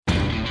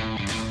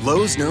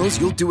Lowe's knows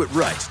you'll do it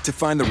right to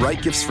find the right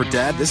gifts for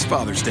Dad this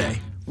Father's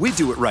Day. We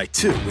do it right,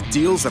 too, with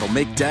deals that'll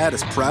make Dad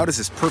as proud as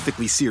his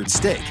perfectly seared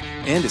steak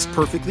and his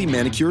perfectly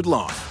manicured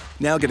lawn.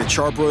 Now get a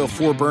Charbroil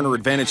 4-burner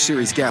Advantage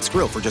Series gas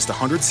grill for just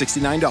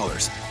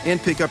 $169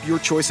 and pick up your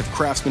choice of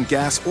Craftsman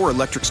gas or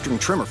electric string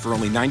trimmer for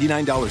only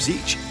 $99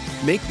 each.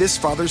 Make this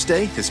Father's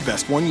Day his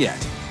best one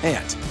yet.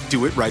 And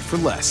do it right for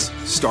less.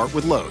 Start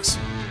with Lowe's.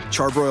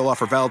 Charbroil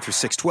offer valid through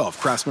 6/12.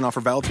 Craftsman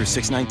offer valid through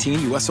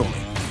 6/19, U.S. only.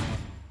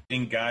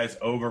 Guys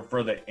over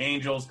for the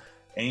Angels.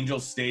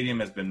 Angels Stadium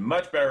has been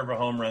much better for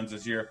home runs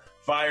this year.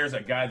 Fire's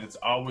a guy that's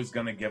always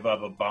going to give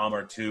up a bomb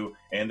or two,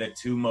 and the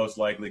two most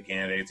likely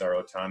candidates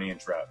are Ohtani and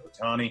Trout.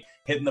 Ohtani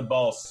hitting the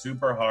ball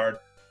super hard,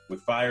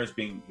 with Fire's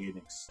being an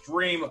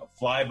extreme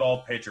fly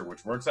ball pitcher,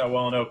 which works out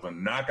well in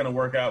Oakland. Not going to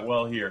work out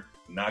well here.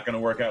 Not going to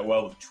work out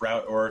well with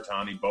Trout or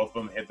Ohtani. Both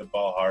of them hit the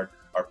ball hard,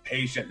 are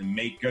patient, and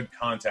make good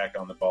contact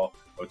on the ball.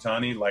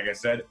 Ohtani, like I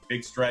said,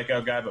 big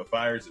strikeout guy, but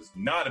Fiers is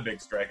not a big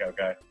strikeout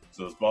guy.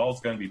 So this ball is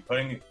going to be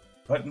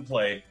put in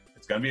play.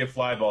 It's going to be a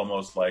fly ball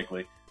most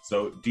likely.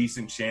 So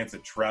decent chance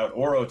that Trout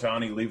or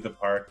Ohtani leave the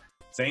park.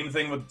 Same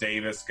thing with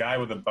Davis, guy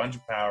with a bunch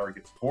of power,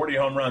 gets 40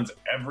 home runs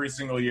every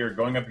single year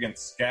going up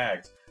against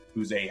Skaggs,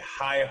 who's a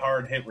high,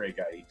 hard hit rate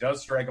guy. He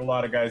does strike a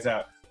lot of guys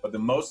out, but the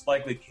most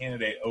likely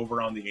candidate over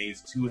on the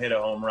A's to hit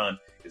a home run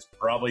is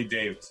probably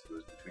Davis. It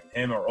was between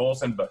him or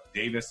Olsen, but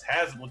Davis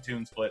has a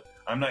platoon split.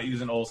 I'm not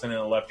using Olsen in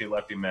a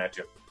lefty-lefty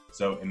matchup,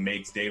 so it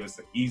makes Davis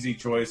the easy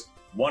choice.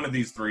 One of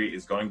these three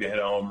is going to hit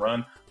a home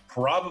run,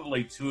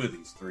 probably two of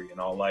these three in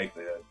all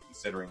likelihood,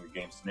 considering the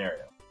game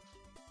scenario.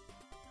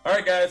 All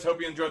right, guys,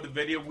 hope you enjoyed the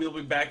video. We'll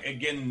be back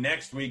again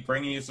next week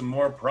bringing you some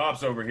more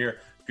props over here.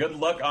 Good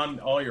luck on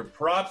all your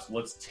props.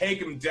 Let's take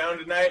them down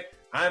tonight.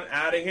 I'm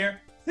out of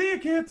here. See you,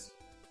 kids.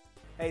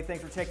 Hey,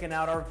 thanks for checking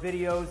out our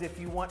videos. If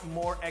you want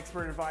more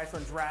expert advice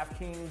on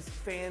DraftKings,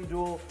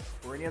 FanDuel,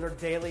 or any other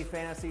daily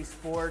fantasy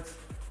sports,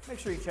 make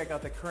sure you check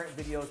out the current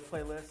videos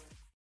playlist.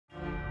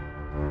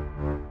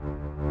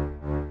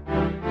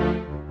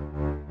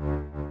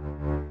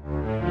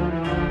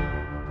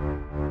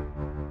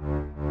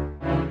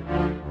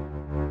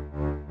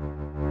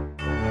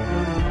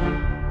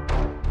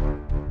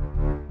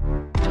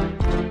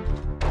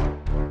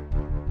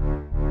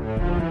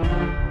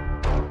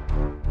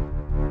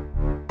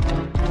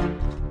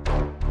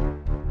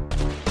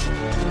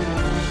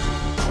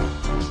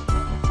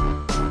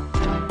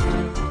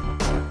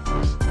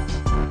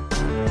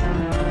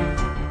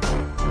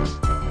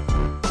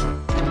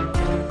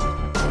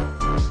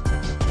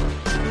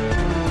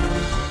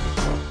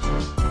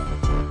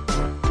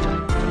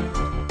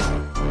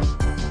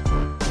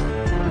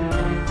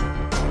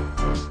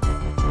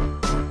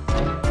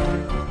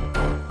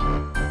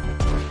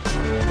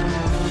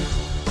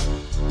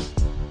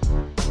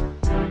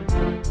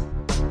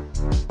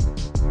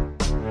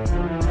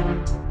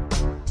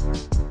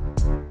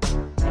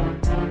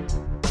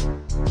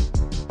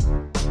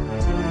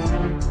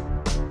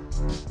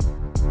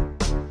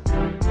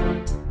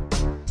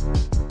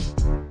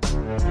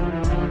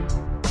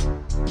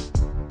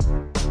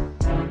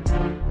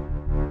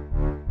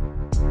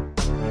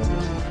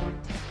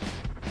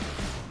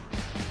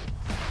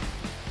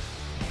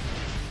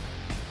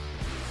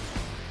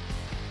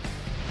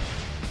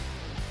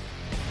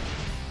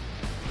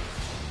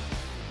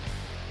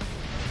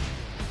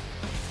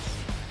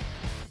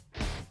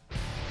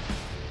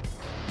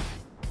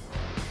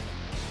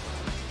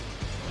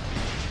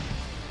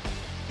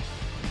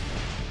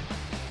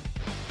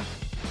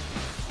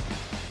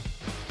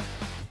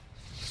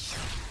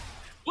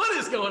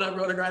 Going on,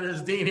 Roto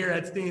Grinders? Dean here.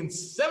 That's Dean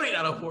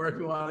 7904 if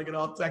you want to get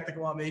all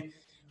technical on me.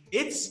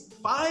 It's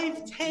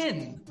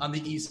 5:10 on the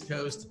East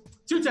Coast,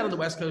 2:10 on the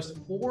West Coast,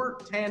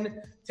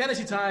 4:10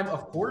 Tennessee time.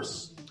 Of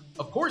course,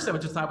 that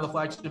was just time for the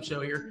flagship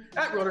show here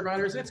at Roto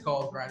Grinders. It's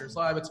called Grinders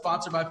Live. It's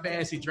sponsored by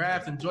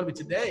FantasyDraft, and join me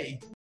today.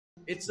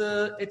 It's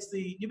the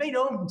you may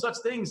know him from such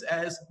things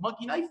as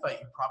Monkey Knife Fight.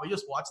 You probably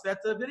just watched that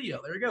video.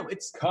 There you go.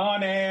 It's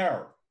Con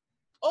Air.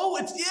 Oh,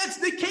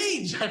 it's Nick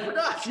Cage. I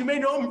forgot. You may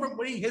know him from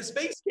when his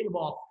face came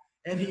off.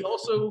 And he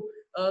also,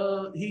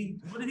 what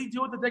did he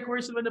do with the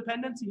Declaration of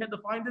Independence? He had to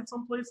find it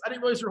someplace. I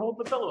didn't realize you were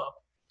holding the pillow up.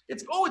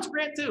 It's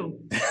Grant too.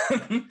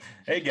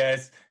 Hey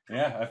guys,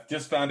 yeah, I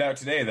just found out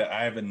today that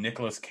I have a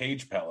Nicolas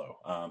Cage pillow.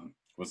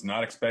 Was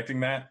not expecting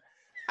that.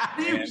 How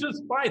do you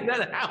just find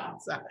that out?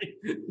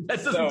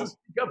 That doesn't just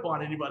sneak up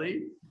on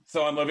anybody.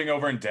 So I'm living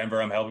over in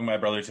Denver. I'm helping my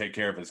brother take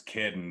care of his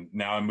kid, and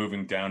now I'm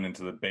moving down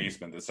into the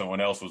basement that someone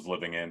else was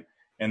living in.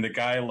 And the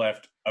guy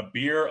left a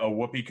beer, a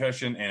whoopee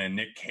cushion, and a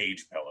Nick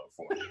Cage pillow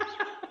for me.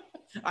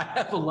 I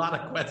have a lot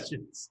of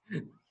questions.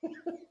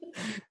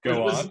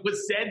 Go on.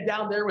 Was Sid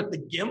down there with the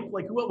gimp?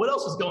 Like, what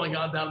else was going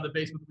on down in the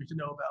basement that we should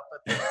know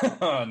about?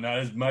 But not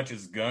as much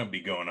as going to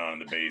be going on in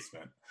the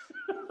basement.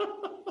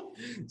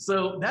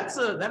 So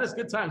that is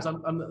good times.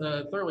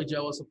 I'm thoroughly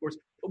jealous, of course.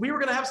 We were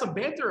going to have some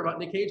banter about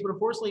Nick Cage, but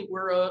unfortunately,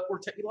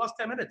 we lost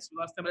 10 minutes.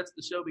 We lost 10 minutes of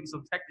the show because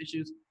of tech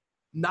issues.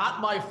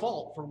 Not my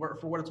fault for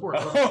what it's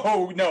worth.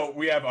 Oh, no,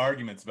 we have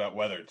arguments about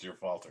whether it's your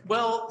fault or not.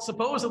 Well,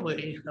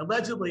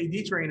 allegedly,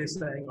 D-Train is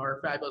saying,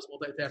 our fabulous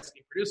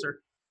multitasking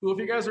producer, who, if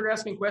you guys are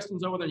asking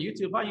questions over on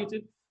YouTube, hi,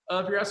 YouTube.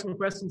 If you're asking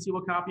questions, he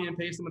will copy and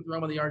paste them and throw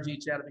them in the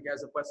RG chat. If you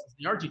guys have questions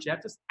in the RG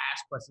chat, just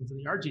ask questions in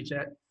the RG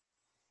chat.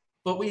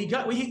 But we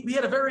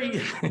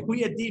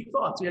had deep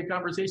thoughts. We had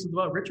conversations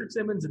about Richard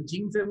Simmons and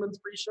Gene Simmons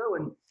pre-show,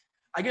 and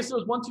I guess there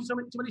was too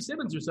many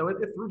Simmons or so. It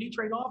threw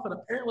D-Train off, and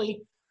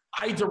apparently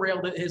I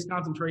derailed his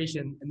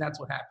concentration, and that's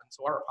what happened.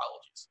 So our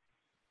apologies.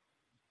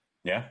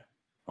 Yeah.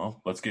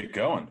 Well, let's get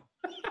going.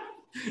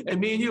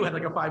 And me and you had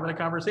like a 5-minute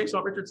conversation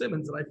about Richard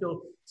Simmons, and I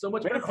feel so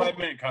much better. We had a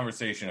 5-minute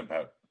conversation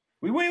about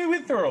 – we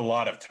went through a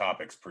lot of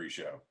topics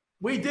pre-show.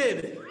 We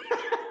did.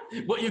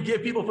 What you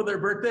give people for their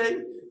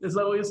birthday is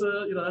always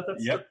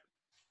that's yep.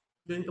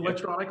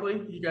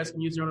 Electronically. You guys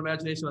can use your own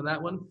imagination on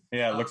that one.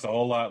 Yeah, it looks a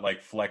whole lot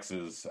like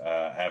Flex's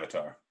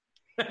avatar.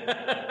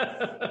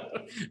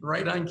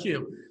 Right on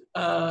cue.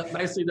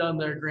 Nicely done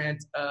there,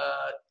 Grant.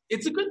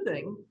 It's a good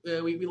thing.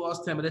 We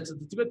lost 10 minutes.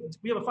 It's good.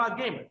 We have a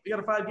 5-game. We got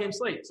a 5-game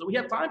slate, so we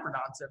have time for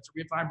nonsense.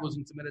 We have time for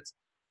losing 2 minutes,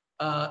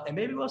 and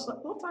maybe we'll have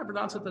time for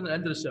nonsense at the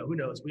end of the show. Who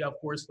knows? We of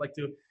course like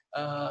to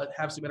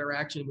have some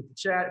interaction with the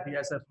chat. If you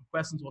guys have some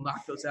questions, we'll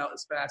knock those out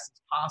as fast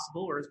as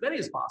possible, or as many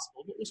as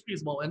possible. But we'll squeeze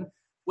them all in.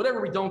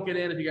 Whatever we don't get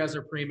in, if you guys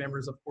are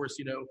pre-members, of course,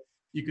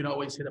 you can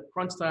always hit up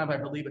crunch time. I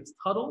believe it's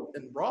Tuttle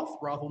and Roth.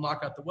 Roth will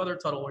knock out the weather.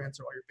 Tuttle will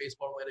answer all your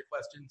baseball-related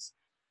questions.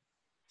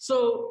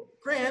 So,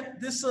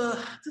 Grant, this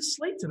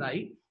slate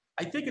tonight,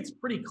 I think it's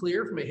pretty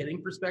clear from a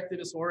hitting perspective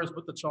as far as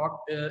what the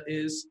chalk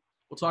is.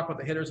 We'll talk about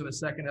the hitters in a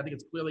second. I think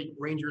it's clearly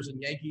Rangers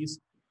and Yankees.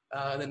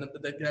 And then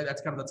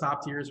that's kind of the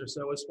top tiers or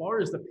so. As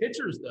far as the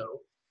pitchers,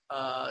 though,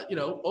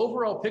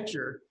 overall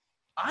picture,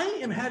 I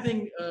am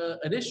having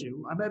an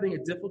issue. I'm having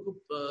a difficult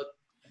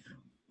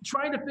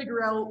trying to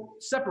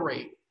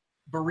separate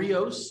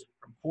Barrios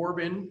from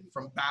Corbin,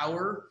 from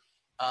Bauer.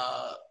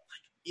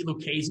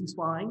 Lucchese's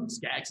fine,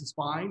 Skaggs is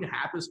fine,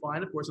 Happ is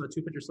fine. Of course, on a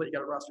 2-pitcher slate, you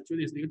got to roster 2 of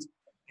these dudes,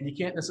 and you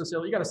can't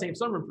necessarily – you got to save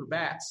some room for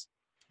bats.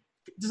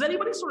 Does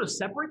anybody sort of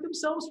separate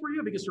themselves for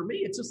you? Because for me,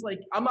 it's just like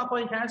I'm not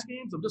playing cash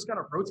games. I'm just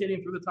kind of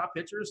rotating through the top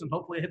pitchers, and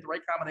hopefully I hit the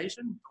right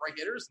combination, the right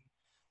hitters.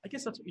 I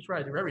guess that's what you try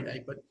to do every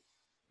night. But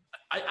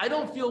I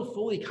don't feel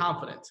fully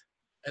confident,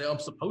 and I'm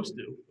supposed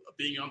to,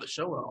 being on the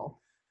show and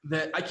all,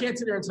 that I can't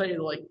sit there and tell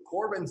you, like,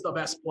 Corbin's the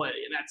best play,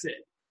 and that's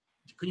it.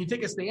 Can you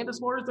take a stand as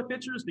far as the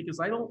pitchers? Because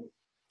I don't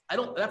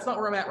 – that's not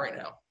where I'm at right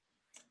now.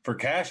 For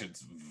cash,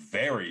 it's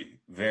very,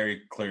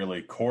 very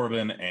clearly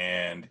Corbin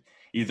and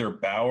either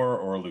Bauer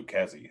or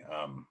Lucchese.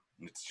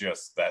 It's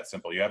just that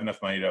simple. You have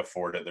enough money to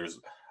afford it. There's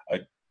a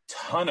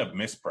ton of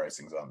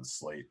mispricings on the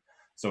slate.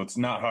 So it's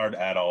not hard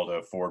at all to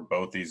afford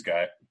both these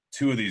guys,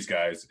 2 of these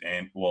guys,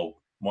 and one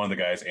of the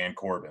guys and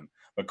Corbin.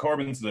 But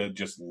Corbin's the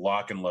just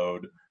lock and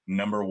load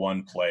number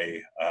 1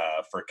 play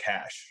for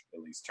cash. At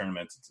least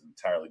tournaments, it's an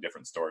entirely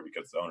different story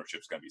because the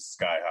ownership's going to be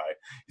sky high.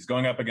 He's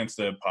going up against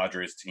the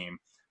Padres team.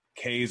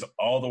 K's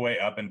all the way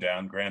up and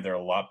down. Granted, they're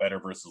a lot better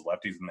versus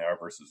lefties than they are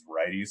versus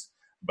righties,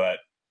 but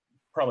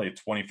probably a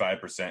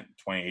 25%,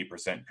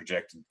 28%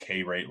 projected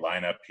K rate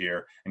lineup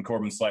here. And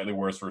Corbin's slightly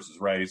worse versus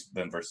righties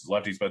than versus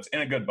lefties, but it's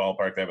in a good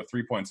ballpark. They have a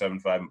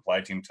 3.75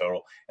 implied team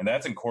total, and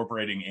that's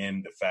incorporating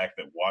in the fact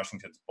that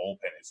Washington's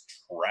bullpen is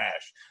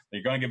trash.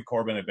 They're going to give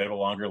Corbin a bit of a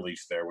longer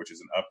leash there, which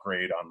is an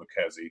upgrade on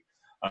Lucchese.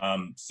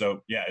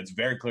 So, yeah, it's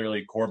very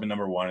clearly Corbin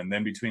number 1. And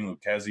then between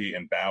Lucchese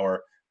and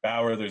Bauer,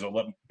 there's a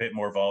little bit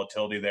more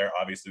volatility there.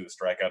 Obviously, the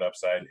strikeout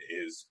upside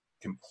is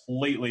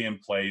completely in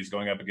play. He's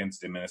going up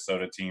against a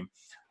Minnesota team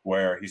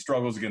where he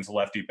struggles against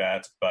lefty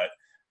bats, but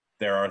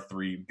there are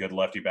 3 good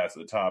lefty bats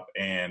at the top,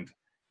 and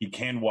he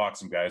can walk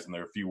some guys, and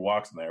there are a few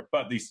walks in there.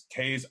 But these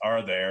Ks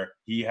are there.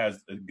 He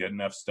has good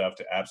enough stuff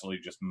to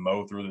absolutely just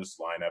mow through this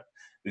lineup.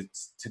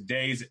 It's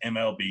today's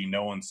MLB,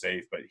 no one's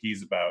safe, but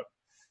he's about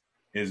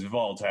as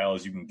volatile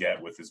as you can get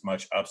with as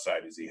much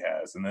upside as he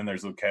has. And then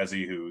there's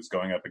Lucchese, who's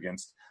going up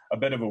against a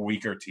bit of a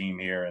weaker team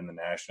here in the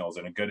Nationals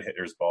in a good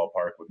hitter's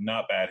ballpark with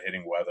not bad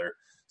hitting weather.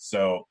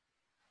 So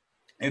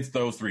it's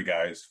those 3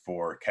 guys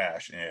for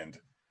cash. And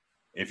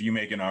if you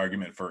make an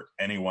argument for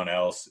anyone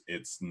else,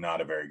 it's not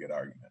a very good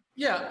argument.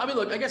 Yeah. I mean,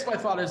 look, I guess my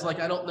thought is,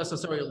 like, I don't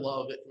necessarily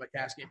love it from a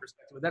cash game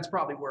perspective, but that's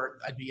probably where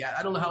I'd be at.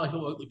 I don't know how I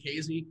feel about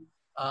Lucchese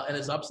and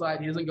his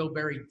upside. He doesn't go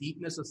very deep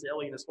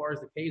necessarily. And as far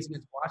as the K's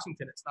against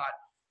Washington, it's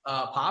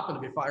not popping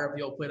if you fire up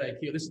the old plate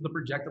IQ. This is the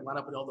projected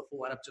lineup. We don't have the full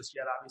lineup just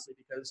yet, obviously,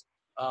 because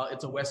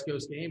it's a West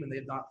Coast game and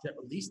they've not yet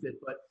released it.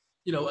 But,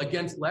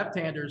 against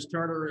left-handers,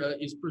 Turner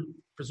is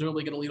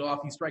presumably going to lead off.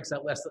 He strikes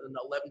out less than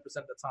 11% of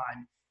the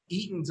time.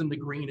 Eaton's in the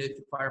green if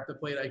you fire up the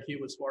plate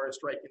IQ as far as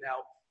striking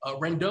out.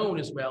 Rendon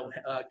as well.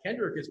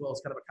 Kendrick as well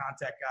is kind of a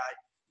contact guy.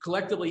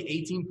 Collectively,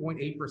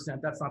 18.8%.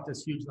 That's not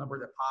this huge number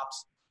that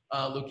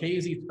pops.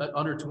 Lucchese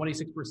under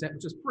 26%,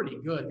 which is pretty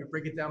good. You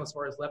break it down as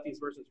far as lefties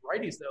versus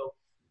righties, though.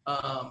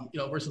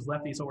 Versus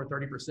lefties over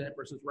 30%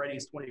 versus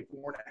righties 24.5%,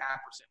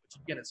 which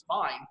again is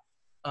fine.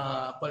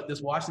 But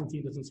this Washington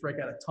team doesn't strike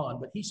out a ton.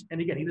 But he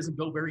doesn't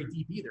go very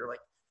deep either. Like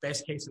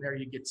Best case scenario,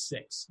 you get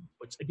 6,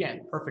 which,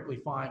 again, perfectly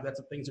fine. That's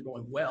if things are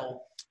going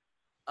well.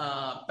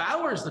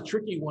 Bauer is the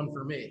tricky one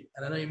for me.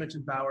 And I know you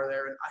mentioned Bauer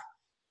there. And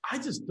I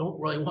just don't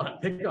really want to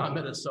pick on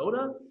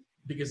Minnesota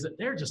because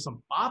there are just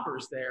some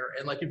boppers there.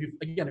 And, like, if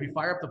you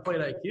fire up the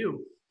plate IQ,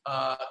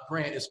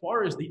 Grant, as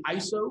far as the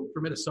ISO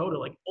for Minnesota,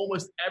 like,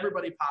 almost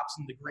everybody pops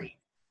in the green,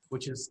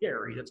 which is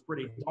scary. That's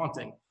pretty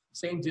daunting.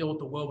 Same deal with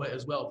the WOBA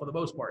as well, for the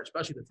most part,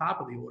 especially the top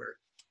of the order.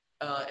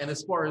 And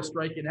as far as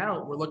striking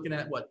out, we're looking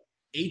at,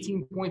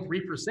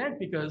 18.3%,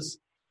 because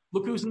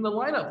look who's in the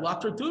lineup, La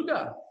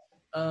Tortuga.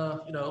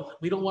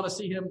 We don't want to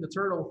see him, the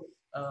turtle.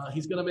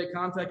 He's going to make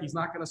contact. He's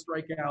not going to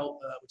strike out,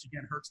 which,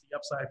 again, hurts the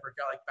upside for a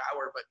guy like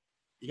Bauer. But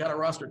you got to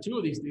roster 2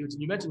 of these dudes.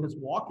 And you mentioned his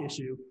walk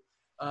issue.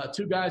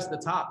 2 guys at the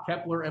top,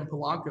 Kepler and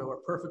Polanco, are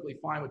perfectly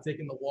fine with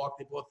taking the walk.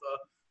 They both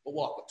will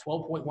walk with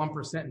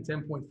 12.1% and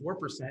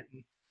 10.4%.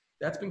 And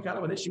that's been kind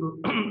of an issue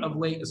of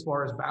late as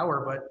far as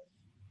Bauer. But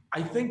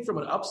I think from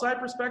an upside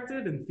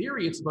perspective, in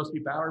theory, it's supposed to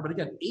be Bauer. But,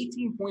 again,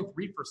 18.3%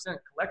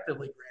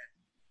 collectively,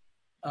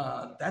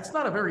 Grant. That's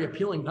not a very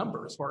appealing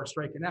number as far as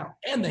striking out.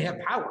 And they have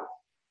power.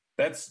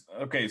 That's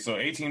okay. So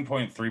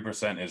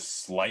 18.3% is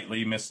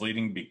slightly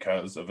misleading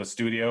because of a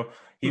studio.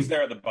 He's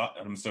there at the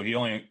bottom, so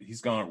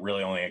he's going to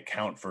really only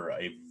account for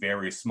a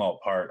very small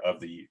part of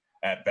the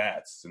at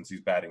bats since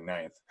he's batting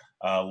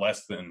 9th,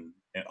 less than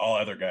all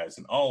other guys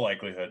in all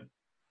likelihood.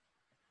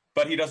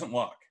 But he doesn't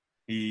walk.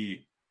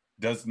 He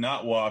does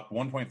not walk.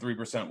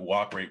 1.3%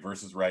 walk rate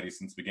versus righty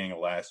since the beginning of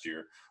last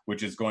year,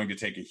 which is going to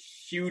take a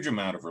huge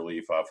amount of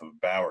relief off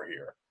of Bauer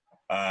here.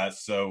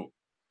 So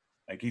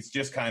he's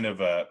just kind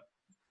of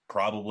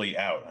probably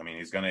out. I mean,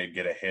 he's going to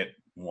get a hit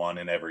 1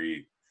 in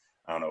every,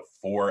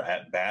 4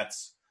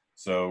 at-bats.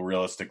 So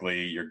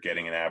realistically, you're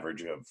getting an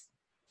average of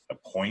a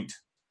point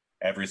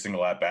every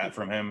single at-bat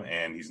from him,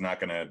 and he's not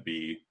going to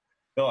be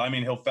 –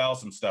 he'll foul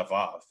some stuff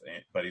off,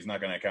 but he's not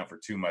going to account for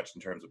too much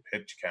in terms of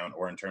pitch count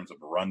or in terms of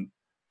run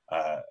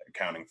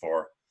accounting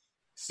for.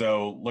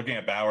 So looking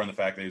at Bauer and the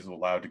fact that he's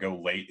allowed to go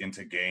late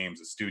into games,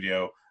 the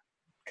studio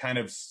kind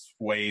of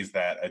sways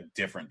that a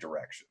different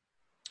direction.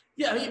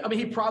 Yeah,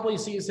 he probably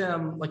sees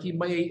him like it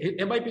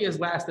might be his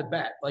last at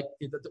bat, like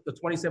the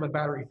 27th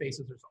batter he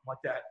faces or something like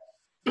that.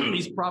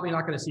 He's probably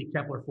not going to see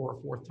Kepler for a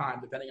 4th time,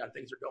 depending on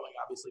things are going,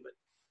 obviously.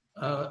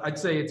 But I'd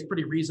say it's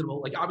pretty reasonable.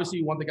 Like, obviously,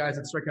 you want the guys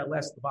that strike out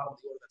less at the bottom of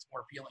the order. That's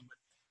more appealing.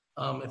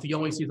 But if he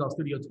only sees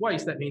Studio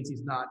twice, that means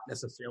he's not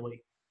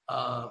necessarily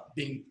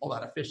being all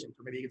that efficient.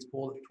 Or maybe he gets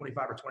pulled at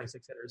 25 or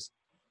 26 hitters.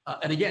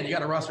 And again, you got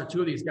to roster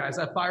 2 of these guys.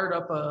 I fired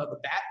up the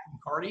bat from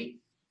Cardi.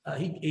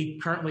 He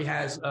currently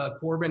has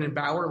Corbin and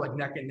Bauer like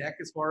neck and neck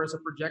as far as a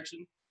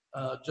projection,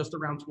 just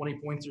around 20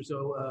 points or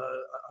so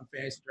on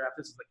FantasyDraft.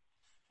 This is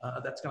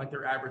that's kind of like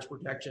their average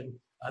projection.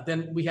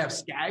 Then we have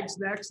Skaggs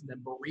next, and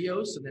then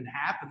Barrios, and then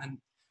Happ, and then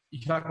you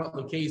can talk about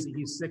Lucchesi.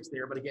 He's 6th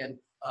there, but again,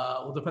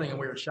 depending on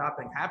where you're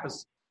shopping, Happ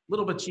is a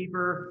little bit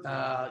cheaper.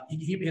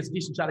 He has a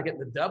decent shot of getting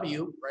the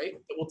W, right?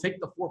 But we'll take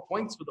the 4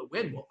 points for the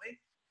win, won't we?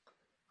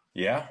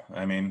 Yeah,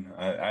 I mean,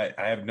 I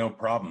have no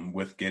problem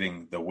with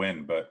getting the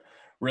win, but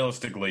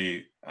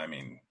realistically, I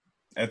mean,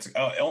 it's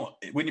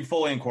when you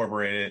fully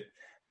incorporate it,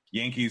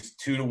 Yankees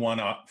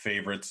 2-1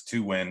 favorites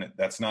to win.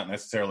 That's not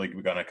necessarily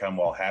going to come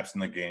while Happ's in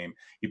the game.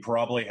 He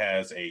probably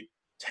has a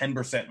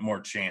 10%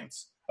 more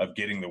chance of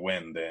getting the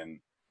win than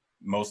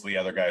most of the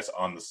other guys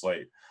on the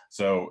slate.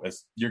 So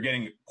you're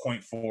getting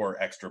 0.4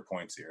 extra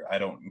points here. I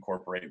don't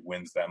incorporate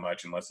wins that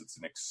much unless it's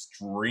an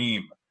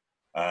extreme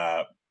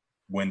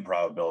win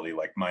probability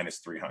like minus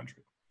 300.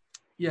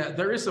 Yeah,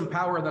 there is some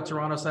power on the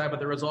Toronto side, but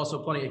there is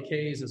also plenty of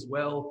Ks as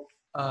well.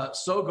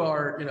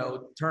 Sogar,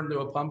 turned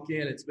into a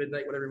pumpkin. It's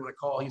midnight, whatever you want to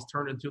call it. He's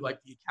turned into like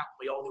the accountant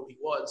we all knew he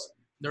was.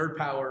 Nerd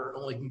power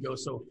only can go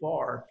so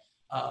far.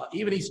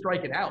 Even he's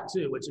striking out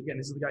too, which again,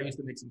 this is the guy who used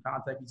to make some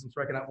contact. He's been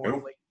striking out more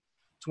lately.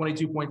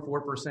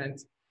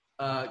 22.4%.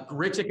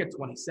 Grichuk at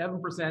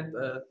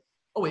 27%.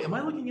 Oh wait, am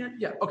I looking at?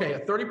 Yeah,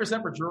 okay,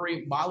 30% for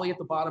Drury. Molly at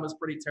the bottom is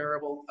pretty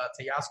terrible.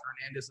 Teoscar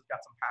Hernandez has got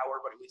some power,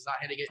 but he's not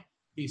hitting it.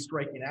 He's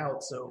striking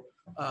out. So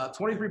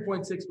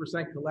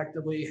 23.6%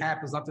 collectively.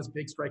 Happ is not this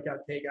big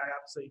strikeout K guy,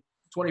 obviously.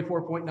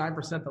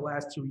 24.9% the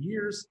last 2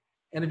 years.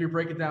 And if you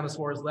break it down as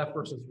far as left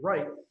versus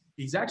right,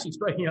 he's actually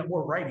striking out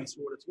more righties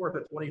for what it's worth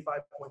at 25.5%,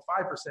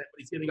 but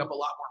he's giving up a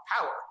lot more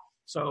power.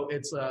 So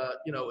it's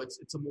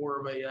it's a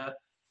more of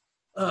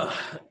a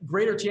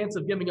greater chance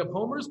of giving up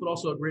homers, but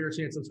also a greater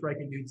chance of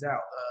striking dudes out.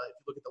 If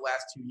you look at the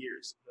last 2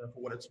 years, for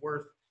what it's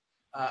worth.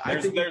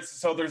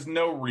 There's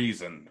no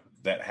reason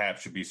that Happ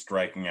should be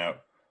striking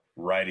out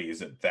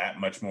righties at that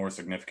much more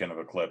significant of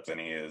a clip than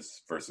he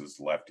is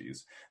versus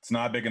lefties. It's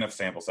not a big enough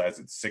sample size.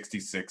 It's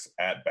 66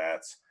 at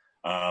bats.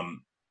 No,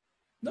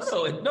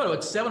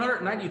 it's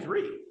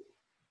 793.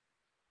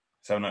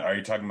 Are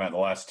you talking about the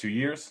last 2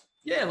 years?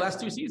 Yeah, last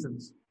 2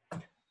 seasons.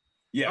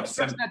 Yeah, I'm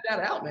stretching that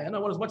data out, man. I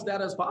want as much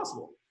data as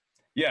possible.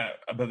 Yeah,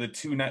 but the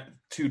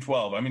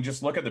 212. I mean,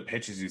 just look at the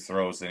pitches he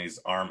throws and his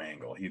arm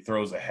angle. He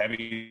throws a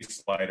heavy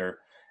slider,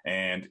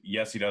 and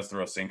yes, he does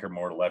throw a sinker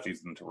more to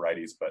lefties than to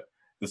righties. But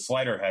the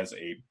slider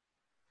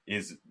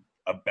is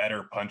a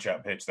better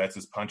punch-out pitch. That's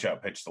his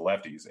punch-out pitch to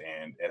lefties,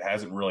 and it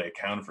hasn't really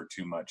accounted for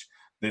too much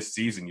this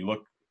season. You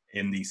look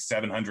in the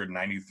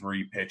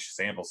 793 pitch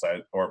sample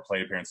size or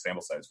plate appearance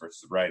sample size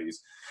versus righties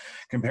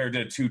compared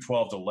to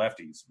 212 to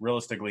lefties.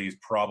 Realistically, he's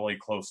probably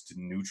close to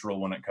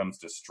neutral when it comes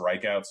to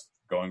strikeouts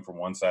going from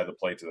one side of the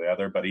plate to the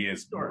other, but he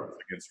is more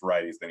against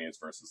righties than he is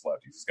versus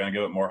lefties. He's going to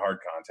give up more hard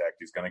contact.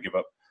 He's going to give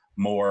up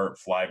more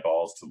fly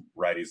balls to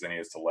righties than he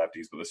is to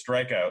lefties. But the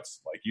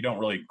strikeouts, like, you don't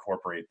really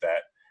incorporate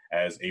that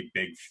as a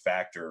big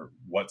factor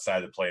what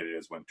side of the plate it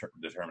is when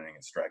determining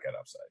his strikeout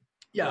upside.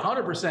 Yeah,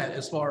 100%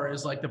 as far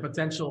as like the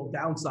potential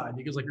downside,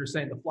 because like you're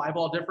saying, the fly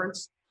ball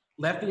difference,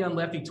 lefty on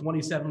lefty,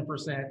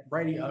 27%,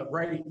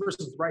 righty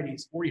versus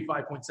righties,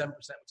 45.7%,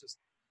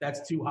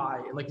 that's too high.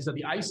 And like you said,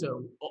 the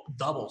ISO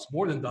doubles,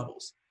 more than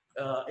doubles.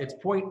 It's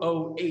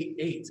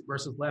 0.088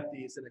 versus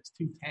lefties, and it's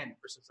 210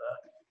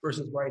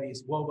 versus righties.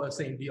 WOBA,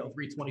 same deal,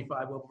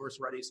 325 WOBA versus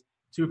righties,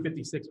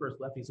 256 versus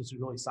lefties, which is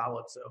really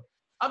solid. So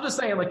I'm just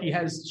saying, like, he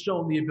has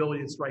shown the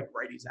ability to strike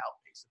righties out,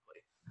 basically.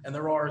 And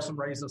there are some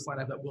righties in this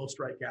lineup that will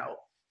strike out,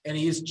 and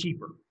he is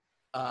cheaper.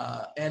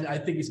 And I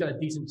think he's got a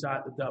decent shot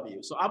at the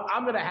W. So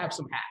I'm going to have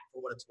some hack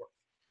for what it's worth.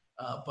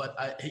 But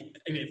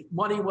if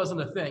money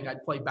wasn't a thing,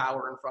 I'd play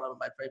Bauer in front of him.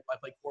 I'd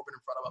play Corbin in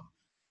front of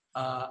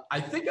him.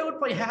 I think I would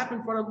play Happ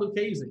in front of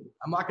Lucchesi.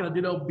 I'm not going to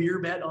do no beer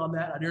bet on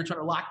that. I'm here trying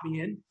to lock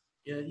me in.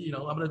 You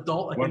know, I'm an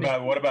adult.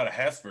 What about a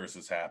Hess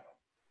versus Happ?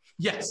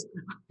 Yes,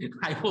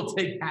 I will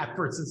take Happ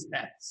versus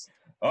Hess.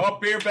 Oh,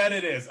 beer bet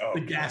it is. Oh, the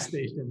gas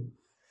station.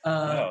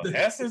 No,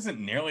 Hess isn't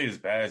nearly as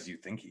bad as you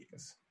think he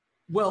is.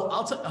 Well,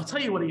 I'll tell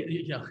you what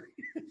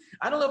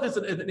I don't know if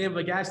it's the name of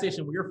a gas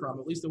station where you're from.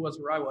 At least it was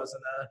where I was.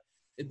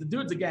 And the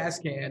dude's a gas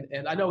can.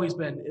 And I know he's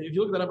been, if you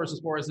look at the numbers as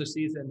far as this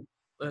season,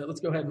 let's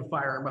go ahead and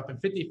fire him up in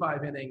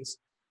 55 innings.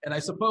 And I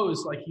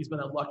suppose, like, he's been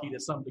unlucky to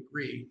some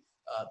degree.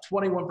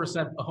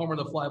 21% a homer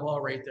to fly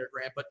ball rate there,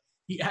 Grant. But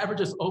he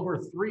averages over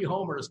 3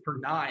 homers per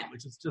 9,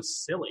 which is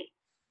just silly.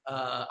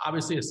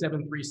 Obviously a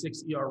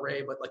 7.36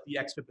 ERA, but like the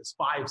xFIP is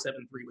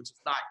 5.73, which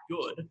is not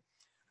good,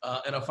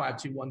 and a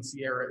 5.21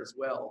 Sierra as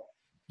well.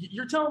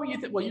 You're telling me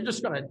you're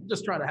just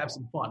trying to have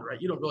some fun,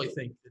 right? You don't really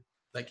think that,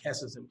 like,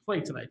 Hess is in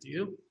play tonight, do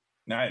you?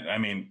 No, I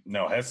mean,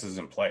 no, Hess is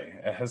in play.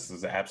 Hess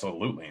is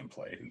absolutely in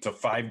play. It's a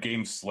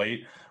 5-game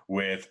slate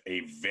with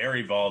a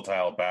very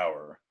volatile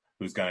Bauer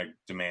who's going to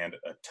demand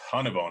a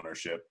ton of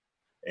ownership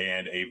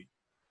and a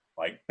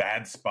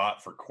bad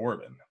spot for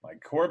Corbin.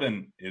 Like,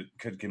 Corbin, it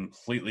could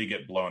completely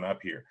get blown up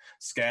here.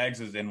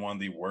 Skaggs is in one of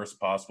the worst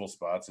possible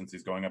spots since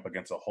he's going up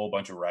against a whole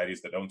bunch of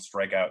righties that don't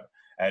strike out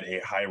at a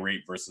high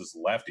rate versus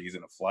lefties.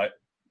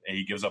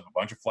 He gives up a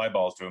bunch of fly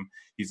balls to him.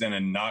 He's in a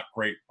not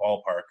great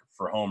ballpark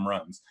for home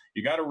runs.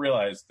 You got to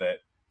realize that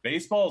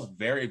baseball is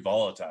very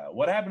volatile.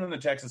 What happened in the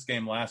Texas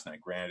game last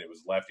night? Granted, it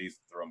was lefties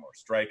that throw more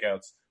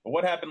strikeouts. But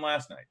what happened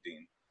last night,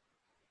 Dean?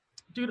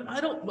 Dude,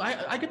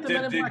 I get the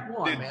Men in Black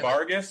one, man.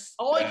 Vargas?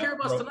 All I care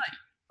about is tonight.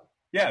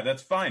 Yeah,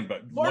 that's fine.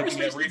 But Vargas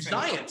faced the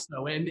Giants,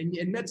 though, in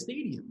Met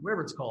Stadium,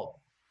 wherever it's called.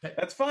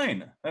 That's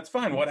fine. That's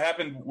fine. What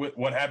happened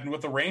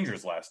with the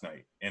Rangers last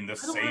night in the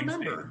same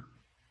stadium?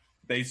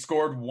 They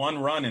scored 1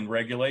 run in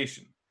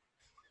regulation.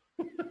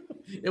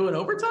 It went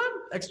overtime?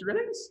 Extra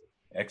innings?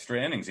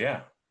 Extra innings,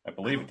 yeah. I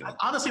believe it did. I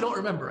honestly don't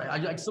remember.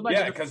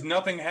 Because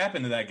nothing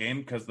happened in that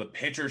game because the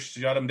pitcher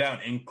shut him down,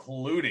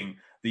 including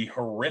the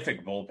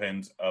horrific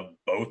bullpens of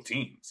both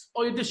teams.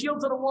 Oh, yeah,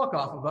 DeShields had a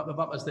walk-off, if I'm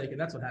not mistaken.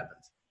 That's what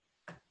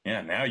happened.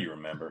 Yeah, now you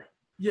remember.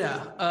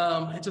 Yeah,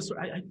 I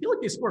feel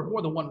like they scored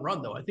more than 1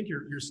 run, though. I think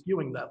you're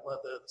skewing the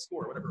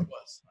score, whatever it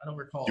was. I don't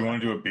recall. Do you want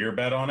to do a beer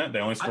bet on it? They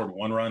only scored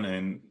 1 run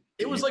in.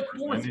 It was like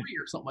 4-3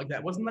 or something like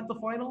that. Wasn't that the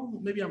final?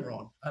 Maybe I'm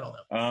wrong. I don't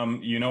know.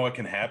 You know what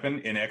can happen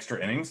in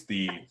extra innings?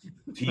 The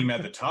team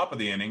at the top of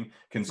the inning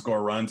can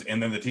score runs,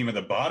 and then the team at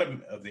the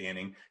bottom of the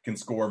inning can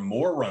score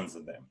more runs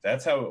than them.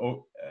 That's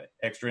how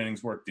extra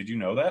innings work. Did you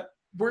know that?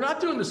 We're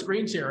not doing the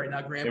screen share right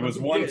now, Graham. It was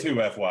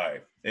 1-2, FY.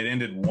 It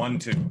ended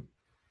 1-2.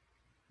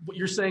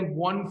 You're saying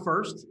 1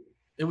 first?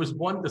 It was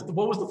 1.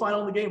 What was the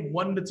final of the game?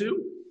 1-2?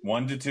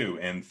 1-2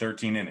 in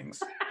 13 innings.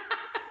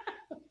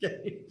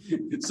 Okay.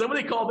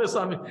 Somebody called this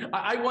on me.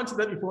 I went to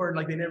that before,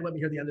 and they never let me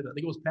hear the end of it. I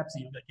think it was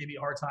Pepsi that gave me a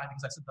hard time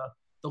because I said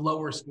the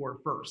lower score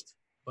first.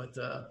 But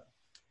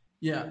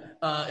we're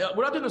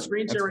not doing the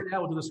screen share right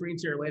now. We'll do the screen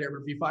share later.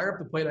 But if you fire up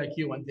the plate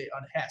IQ on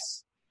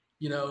Hess,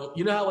 you know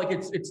how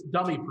it's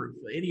dummy proof.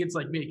 Idiots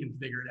like me can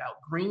figure it out.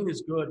 Green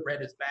is good,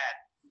 red is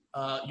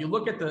bad. You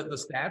look at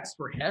the stats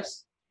for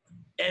Hess.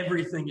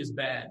 Everything is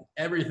bad.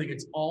 Everything.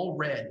 It's all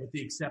red with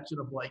the exception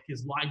of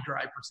his line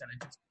drive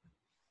percentages.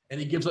 And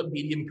he gives up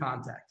medium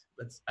contact.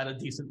 That's at a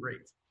decent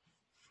rate.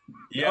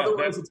 Yeah.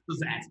 Otherwise, it's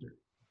disaster.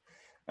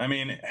 I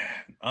mean,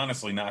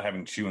 honestly, not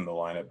having Chu in the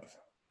lineup.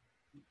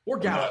 Or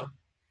Gallo.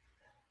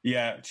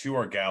 Yeah, Chu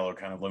or Gallo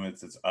kind of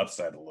limits its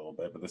upside a little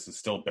bit, but this is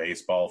still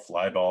baseball.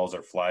 Fly balls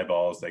are fly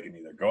balls. They can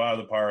either go out of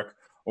the park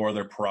or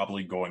they're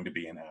probably going to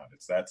be an out.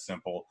 It's that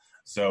simple.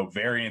 So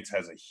variance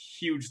has a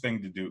huge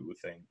thing to do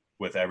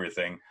with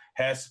everything.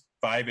 Hess,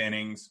 5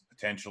 innings,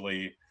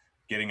 potentially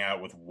getting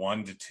out with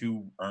 1 to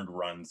 2 earned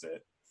runs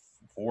at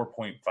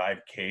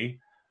 4.5K.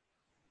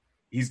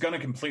 He's going to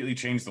completely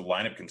change the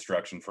lineup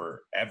construction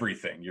for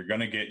everything. You're going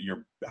to get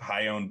your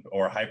high-owned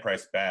or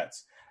high-priced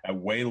bats at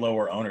way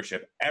lower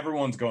ownership.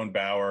 Everyone's going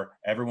Bauer.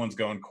 Everyone's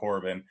going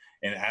Corbin.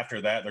 And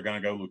after that, they're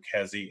going to go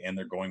Lucchesi, and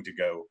they're going to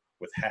go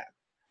with Happ.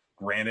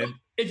 Granted,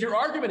 if your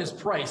argument is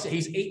price,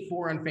 he's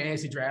 8-4 on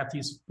fantasy draft.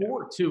 He's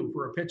 4-2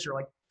 for a pitcher.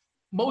 Like,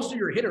 most of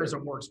your hitters are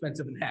more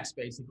expensive than Hess,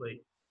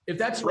 basically. If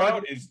that's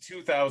Trout is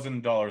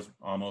 $2,000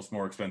 almost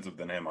more expensive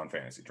than him on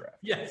fantasy draft.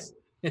 Yes,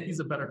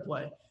 he's a better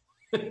play.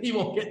 He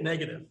won't get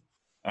negative.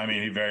 I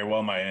mean, he very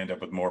well might end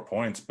up with more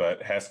points,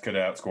 but Hess could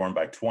outscore him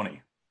by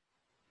 20.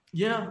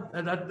 Yeah,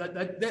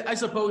 that I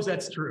suppose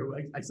that's true.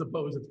 I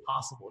suppose it's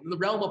possible. In the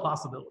realm of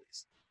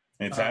possibilities.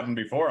 It's happened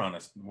before on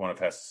one of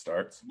Hess's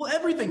starts. Well,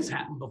 everything's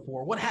happened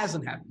before. What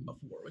hasn't happened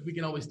before? Like, we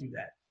can always do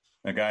that.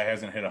 A guy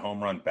hasn't hit a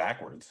home run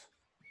backwards.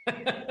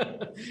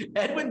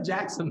 Edwin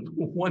Jackson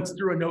once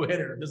threw a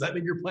no-hitter. Does that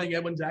mean you're playing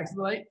Edwin Jackson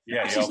tonight?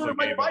 Yeah, actually, so did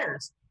Mike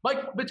Fiers.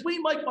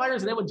 Between Mike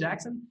Fiers and Edwin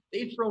Jackson,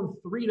 they've thrown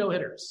 3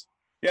 no-hitters.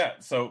 Yeah,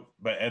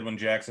 but Edwin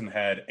Jackson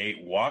had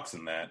 8 walks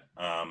in that.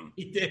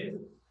 He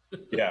did.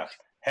 Yeah.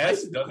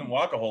 Hess doesn't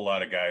walk a whole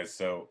lot of guys,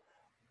 so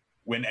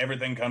when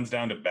everything comes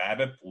down to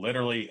BABIP,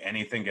 literally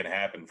anything can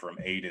happen from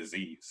A to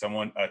Z.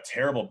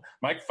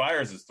 Mike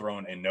Fiers is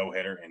throwing a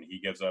no-hitter, and he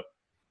gives up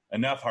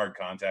enough hard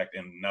contact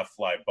and enough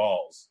fly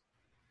balls.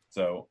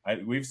 So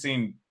we've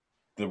seen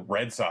the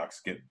Red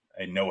Sox get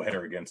a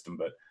no-hitter against him,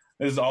 but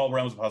this is all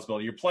realms of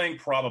possibility. You're playing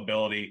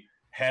probability.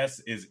 Hess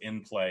is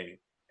in play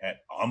at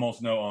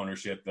almost no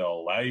ownership. They'll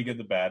allow you to get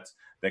the bats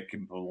that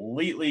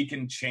completely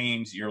can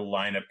change your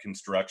lineup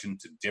construction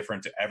to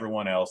different to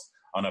everyone else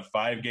on a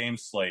 5-game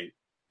slate.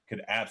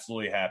 Could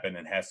absolutely happen,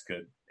 and Hess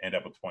could end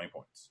up with 20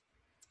 points.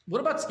 What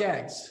about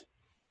Skaggs?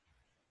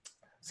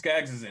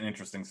 Skaggs is an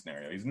interesting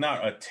scenario. He's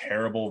not a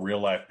terrible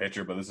real-life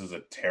pitcher, but this is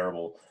a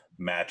terrible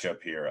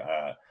matchup here.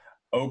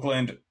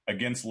 Oakland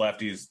against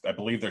lefties, I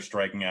believe they're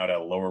striking out at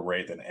a lower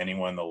rate than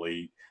anyone in the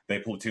league. They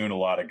platoon a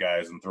lot of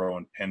guys and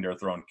throwing Pinder,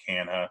 throwing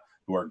Canha,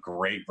 who are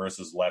great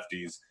versus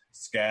lefties.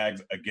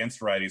 Skaggs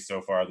against righties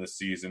so far this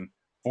season,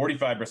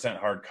 45%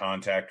 hard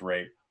contact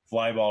rate,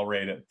 fly ball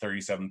rate at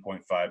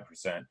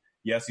 37.5%.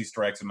 Yes, he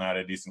strikes them out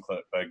at a decent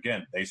clip, but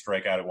again, they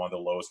strike out at one of the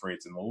lowest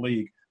rates in the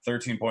league,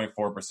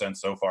 13.4%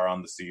 so far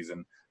on the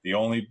season. The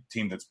only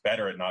team that's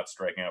better at not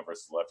striking out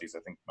versus lefties,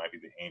 I think, might be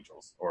the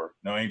Angels.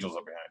 Angels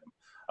are behind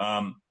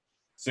them.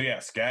 So, yeah,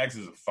 Skaggs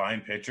is a fine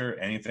pitcher.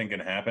 Anything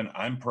can happen.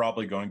 I'm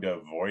probably going to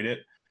avoid it.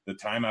 The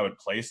time I would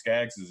play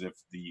Skaggs is if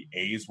the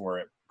A's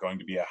were going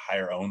to be a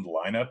higher-owned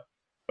lineup,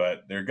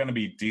 but they're going to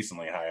be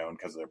decently high-owned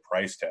because of their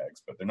price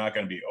tags, but they're not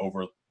going to be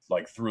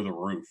through the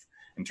roof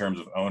in terms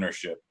of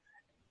ownership.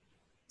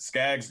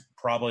 Skaggs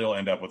probably will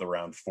end up with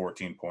around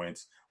 14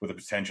 points with the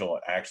potential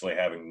of actually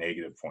having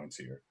negative points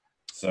here.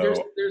 So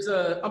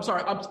I'm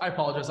sorry. I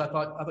apologize. I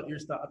thought you were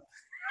stopped.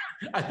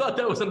 I thought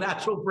that was a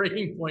natural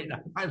breaking point.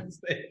 My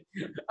mistake.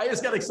 I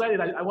just got excited.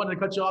 I wanted to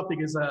cut you off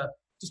because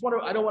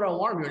I don't want to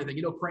alarm you or anything.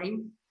 You know,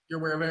 Crane, you're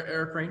aware of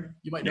Eric Crane.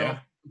 You might know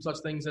such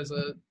things as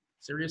a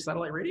Sirius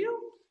satellite radio.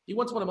 He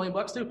once won $1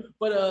 million too,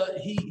 but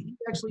he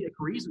actually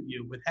agrees with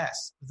you with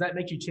Hess. Does that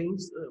make you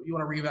change? You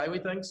want to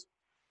reevaluate things?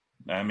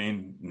 I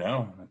mean,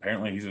 no.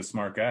 Apparently, he's a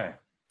smart guy.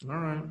 All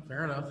right,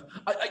 fair enough.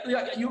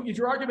 If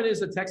your argument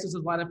is that Texas's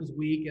lineup is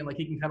weak and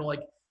he can kind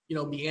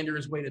of meander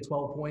his way to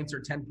 12 points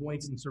or 10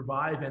 points and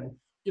survive, and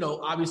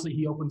obviously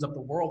he opens up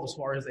the world as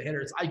far as the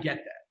hitters. I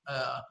get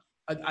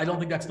that. I don't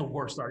think that's the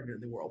worst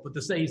argument in the world. But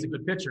to say he's a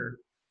good pitcher,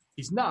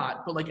 he's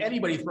not. But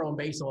anybody throwing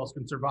baseballs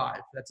can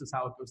survive. That's just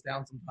how it goes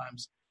down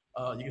sometimes.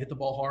 You can hit the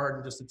ball hard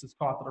and it's just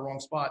caught in the wrong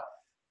spot.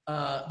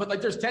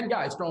 But there's 10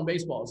 guys throwing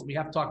baseballs, and we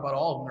have to talk about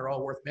all of them. They're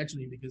all worth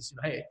mentioning because,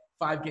 hey,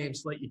 5-game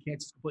slate, you can't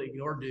just completely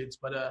ignore dudes.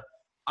 But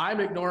I'm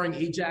ignoring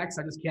Ajax.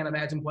 I just can't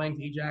imagine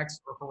playing Ajax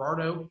or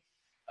Gerardo.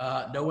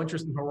 No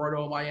interest in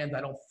Gerardo on my end,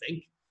 I don't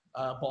think.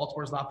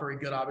 Baltimore's not very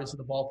good. Obviously,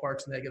 the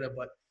ballpark's negative.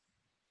 But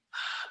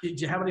do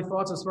you have any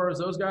thoughts as far as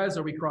those guys,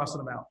 or are we crossing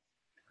them out?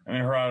 I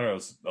mean,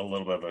 Gerardo's a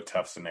little bit of a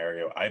tough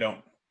scenario. I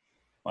don't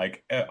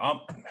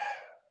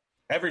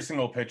every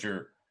single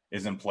pitcher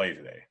is in play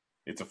today.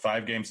 It's a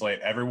 5-game slate.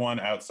 Everyone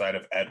outside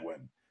of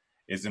Edwin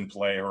is in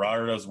play.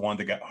 Gerardo's one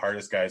of the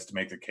hardest guys to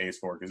make the case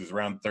for because he's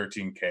around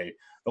 13K.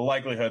 The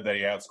likelihood that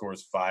he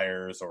outscores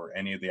Fiers or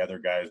any of the other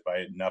guys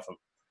by enough of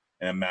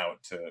an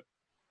amount to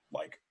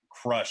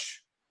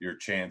crush your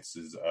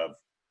chances of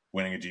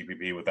winning a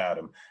GPP without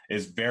him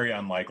is very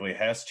unlikely.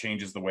 Hess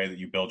changes the way that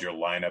you build your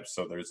lineup,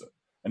 so there's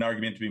an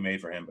argument to be made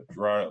for him. But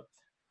Gerardo,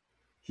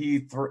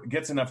 he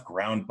gets enough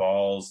ground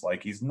balls.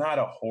 He's not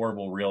a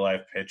horrible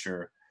real-life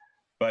pitcher,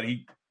 but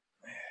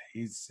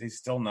he's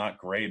still not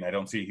great, and I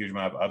don't see a huge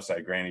amount of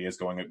upside. Granted, he is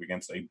going up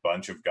against a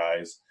bunch of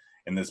guys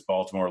in this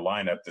Baltimore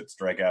lineup that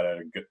strike out at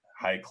a good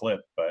high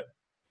clip, but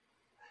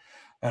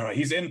I don't know.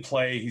 He's in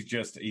play.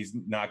 He's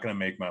not going to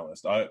make my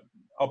list.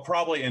 I'll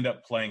probably end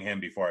up playing him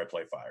before I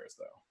play Fiers,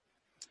 though.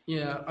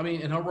 Yeah, I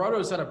mean, and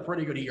Gerardo's had a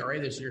pretty good ERA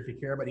this year if you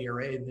care about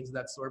ERA and things of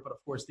that sort, but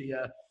of course the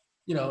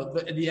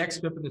the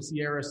XFIP and the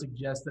Sierra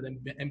suggest that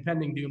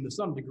impending doom to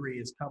some degree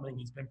is coming.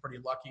 He's been pretty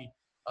lucky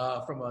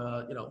from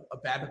a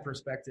BABIP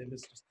perspective.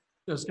 It's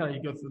just kind of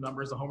you go through the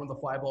numbers. The homer and the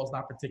fly ball is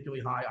not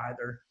particularly high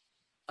either.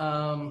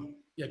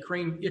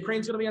 Crane's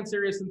going to be on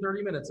Sirius in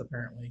 30 minutes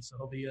apparently, so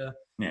he'll be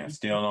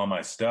stealing all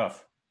my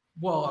stuff.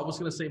 Well, I was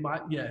going to say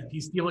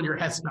he's stealing your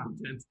Hess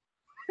content.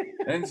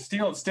 And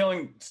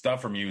stealing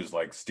stuff from you is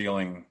like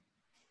stealing,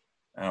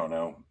 I don't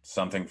know,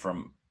 something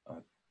from a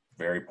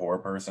very poor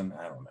person.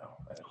 I don't know.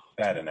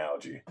 Bad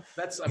analogy.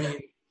 This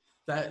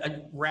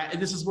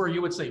is where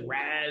you would say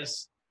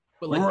Raz.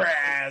 But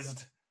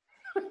Razzed.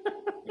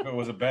 If it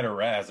was a better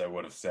Raz, I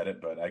would have said it,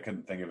 but I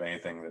couldn't think of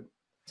anything that.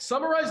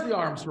 Summarize the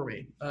arms for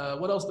me.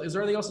 What else? Is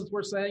there anything else that's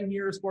worth saying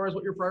here as far as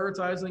what you're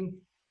prioritizing?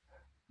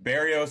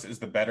 Berrios is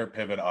the better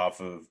pivot off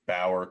of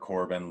Bauer,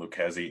 Corbin,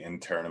 Lucchesi in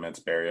tournaments.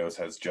 Berrios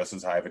has just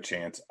as high of a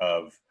chance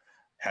of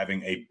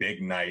having a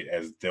big night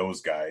as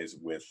those guys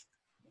with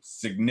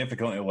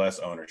significantly less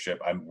ownership.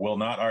 I will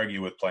not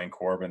argue with playing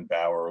Corbin,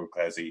 Bauer,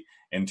 Lucchesi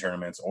in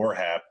tournaments or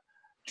Hap.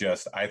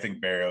 I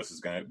think Berrios is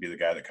going to be the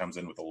guy that comes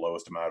in with the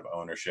lowest amount of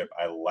ownership.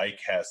 I like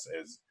Hess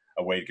as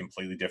a way to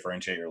completely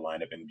differentiate your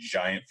lineup in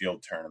giant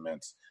field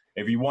tournaments.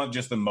 If you want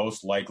just the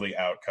most likely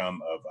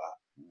outcome of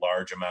a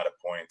large amount of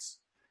points,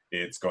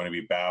 it's going to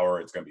be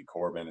Bauer, it's going to be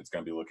Corbin, it's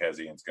going to be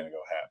Lucchesi, and it's going to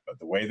go Hap. But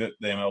the way that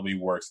the MLB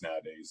works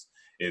nowadays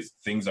is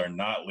things are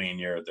not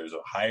linear. There's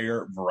a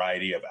higher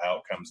variety of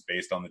outcomes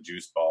based on the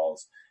juice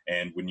balls.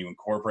 And when you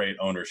incorporate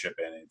ownership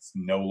in, it's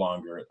no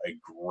longer a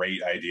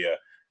great idea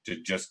to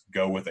just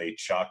go with a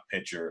chalk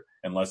pitcher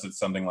unless it's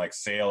something like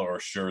Sale or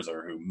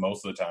Scherzer, who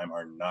most of the time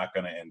are not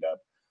going to end up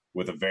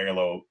with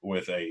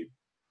a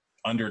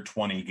under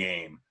 20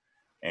 game.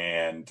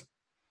 And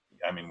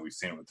I mean, we've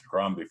seen it with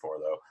DeGrom before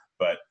though,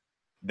 but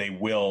they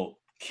will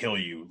kill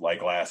you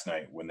like last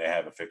night when they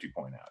have a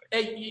 50-point outing.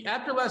 Hey,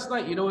 after last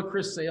night, you know what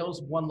Chris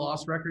Sale's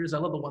one-loss record is? I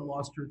love the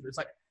one-loss truth.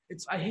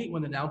 I hate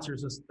when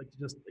announcers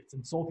it's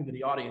insulting to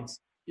the audience.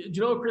 Do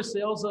you know what Chris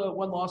Sale's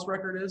one-loss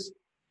record is?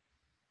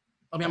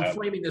 I mean, I'm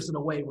framing this in a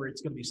way where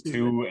it's going to be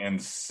stupid.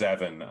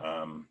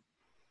 2-7.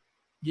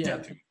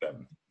 2-7.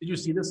 Did you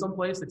see this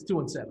someplace? It's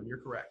 2-7. You're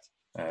correct.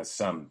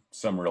 Some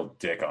real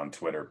dick on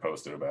Twitter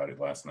posted about it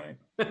last night.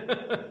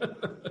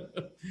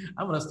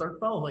 I'm going to start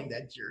following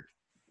that jerk.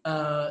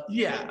 I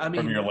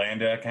mean, from your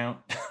Landa account.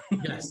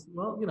 Yes.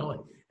 Well,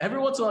 every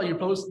once in a while you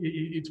post,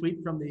 you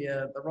tweet from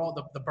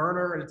the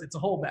burner, and it's a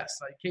whole mess.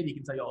 Katie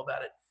can tell you all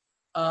about it.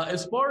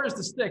 As far as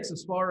the sticks,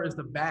 as far as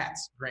the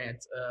bats,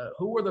 Grant,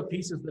 who were the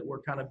pieces that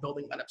we're kind of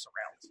building lineups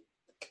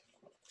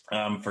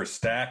around? For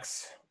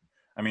stacks,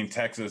 I mean,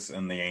 Texas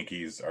and the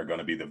Yankees are going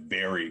to be the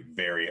very,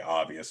 very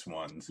obvious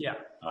ones. Yeah.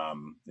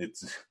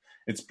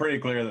 It's pretty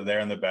clear that they're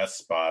in the best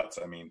spots.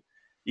 I mean,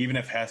 even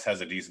if Hess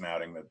has a decent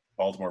outing, the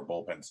Baltimore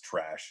bullpen's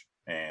trash,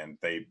 and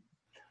they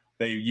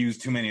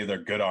used too many of their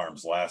good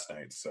arms last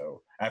night.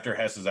 So after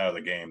Hess is out of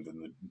the game, then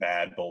the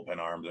bad bullpen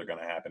arms are going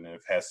to happen. And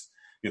if Hess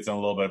gets in a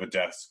little bit of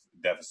a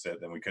deficit,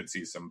 then we could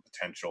see some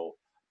potential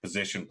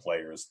position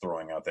players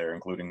throwing out there,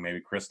 including maybe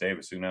Chris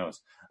Davis. Who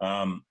knows?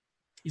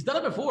 He's done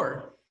it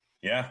before.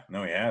 Yeah,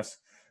 no, he has.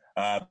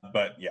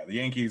 But yeah, the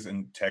Yankees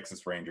and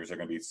Texas Rangers are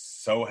going to be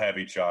so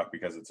heavy chalk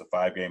because it's a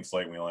 5-game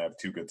slate and we only have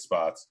 2 good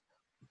spots.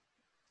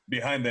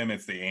 Behind them,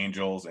 it's the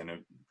Angels, and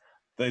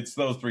it's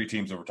those 3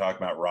 teams that we're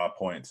talking about raw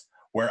points.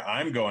 Where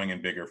I'm going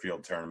in bigger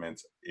field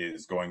tournaments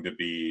is going to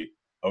be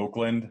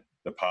Oakland,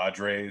 the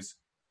Padres,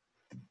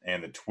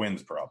 and the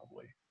Twins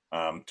probably.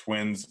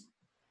 Twins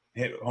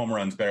hit home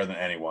runs better than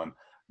anyone.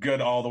 Good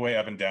all the way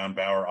up and down.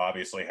 Bauer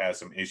obviously has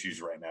some issues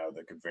right now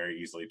that could very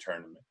easily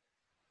turn him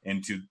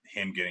into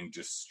him getting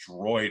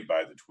destroyed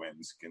by the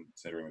Twins,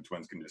 considering the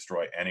Twins can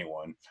destroy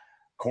anyone.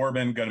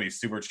 Corbin, going to be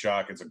super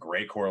chalk. It's a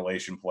great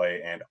correlation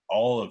play, and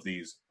all of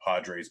these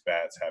Padres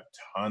bats have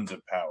tons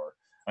of power.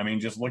 I mean,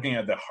 just looking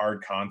at the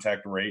hard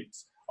contact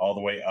rates all the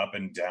way up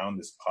and down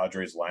this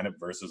Padres lineup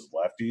versus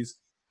lefties,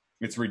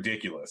 it's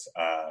ridiculous.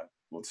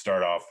 Let's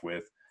start off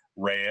with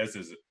Reyes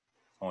is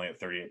only at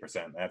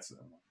 38%. That's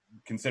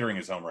considering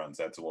his home runs,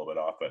 that's a little bit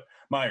off. But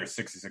Myers,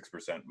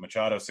 66%.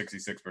 Machado,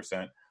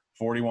 66%.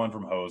 41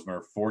 from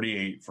Hosmer.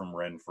 48 from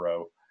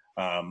Renfroe.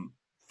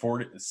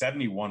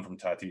 71 from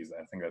Tatis.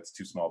 I think that's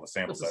too small of a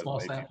sample size. It's a small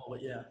sample,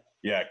 but yeah.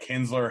 Yeah,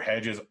 Kinsler,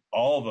 Hedges,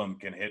 all of them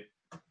can hit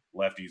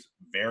lefties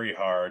very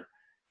hard.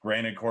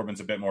 Granted,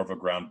 Corbin's a bit more of a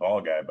ground ball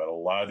guy, but a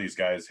lot of these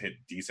guys hit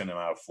decent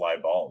amount of fly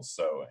balls,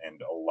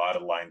 and a lot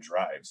of line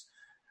drives.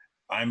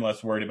 I'm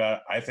less worried about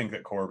it. I think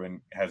that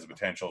Corbin has the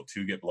potential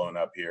to get blown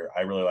up here.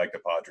 I really like the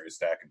Padres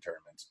stack in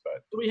tournaments,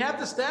 but do we have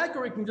to stack,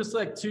 or we can just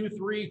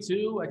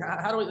 2-3-2? Like,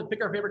 how do we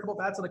pick our favorite couple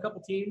bats on a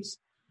couple teams?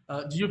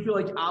 Do you feel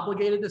like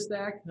obligated to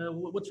stack?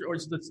 Or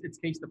is it's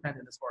case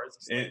dependent as far as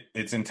the slate?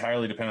 It's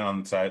entirely dependent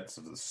on the size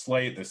of the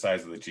slate, the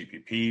size of the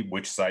GPP,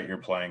 which site you're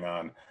playing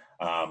on.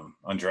 On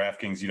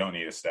DraftKings, you don't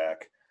need a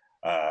stack.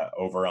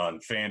 Over on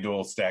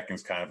FanDuel, stacking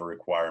is kind of a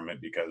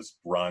requirement because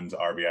runs,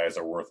 RBIs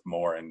are worth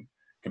more in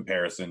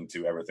comparison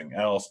to everything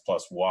else.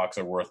 Plus, walks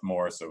are worth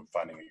more. So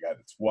finding a guy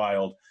that's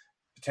wild,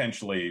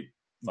 potentially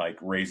like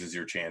raises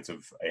your chance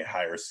of a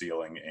higher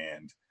ceiling,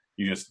 and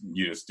you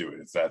just do it.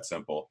 It's that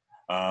simple.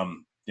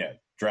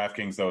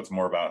 DraftKings, though, it's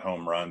more about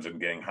home runs and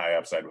getting high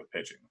upside with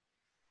pitching.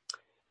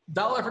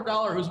 Dollar for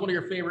dollar, who's one of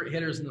your favorite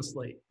hitters in the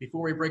slate?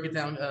 Before we break it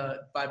down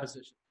by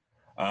position.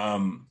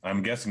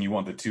 I'm guessing you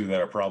want the two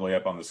that are probably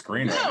up on the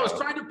screen. Yeah, right I was now.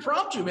 trying to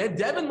prompt you, man.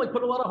 Devin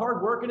put a lot of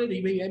hard work in it.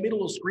 He made a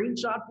little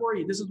screenshot for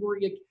you. This is where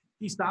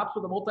he stops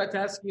with the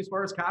multitasking as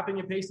far as copying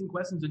and pasting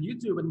questions on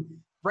YouTube. And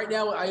right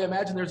now, I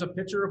imagine there's a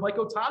picture of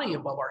Ohtani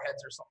above our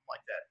heads or something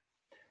like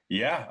that.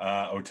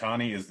 Yeah,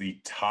 Ohtani is the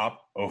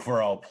top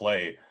overall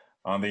play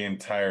on the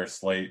entire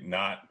slate,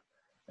 not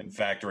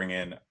factoring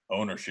in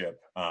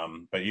ownership.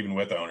 But even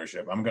with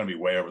ownership, I'm going to be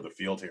way over the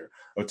field here.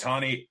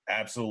 Ohtani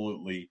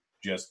absolutely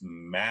just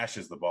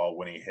mashes the ball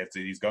when he hits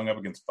it. He's going up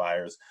against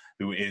Fiers,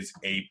 who is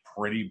a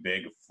pretty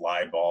big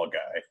fly ball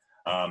guy.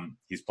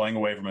 He's playing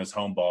away from his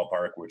home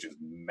ballpark, which is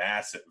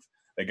massive.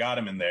 They got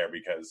him in there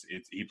because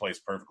he plays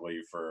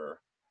perfectly for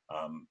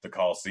the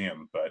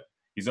Coliseum, but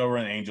he's over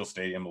in Angel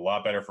Stadium, a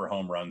lot better for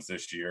home runs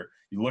this year.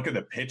 You look at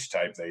the pitch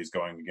type that he's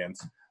going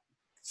against.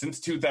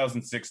 Since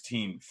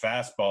 2016,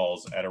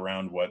 fastballs at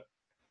around what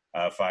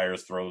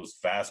Fiers throws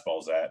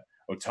fastballs at.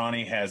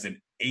 Ohtani has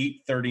an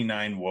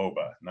 839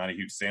 WOBA. Not a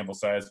huge sample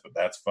size, but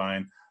that's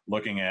fine.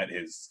 Looking at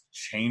his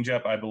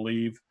changeup, I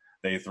believe,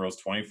 that he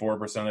throws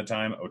 24% of the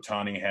time.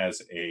 Ohtani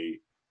has a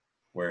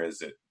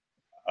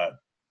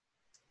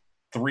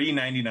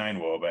 399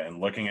 WOBA. And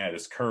looking at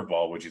his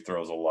curveball, which he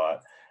throws a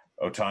lot,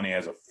 Ohtani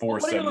has a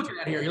 470. What are you looking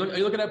at here? Are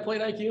you looking at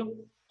plate IQ?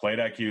 Plate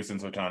IQ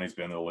since Ohtani's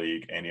been in the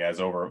league, and he has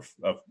over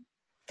a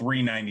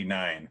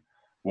 399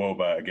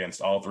 WOBA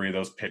against all three of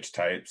those pitch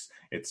types.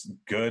 It's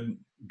good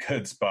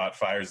spot.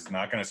 Fiers is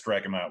not going to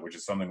strike him out, which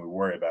is something we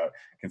worry about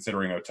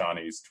considering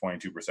Ohtani's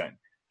 22%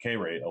 K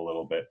rate a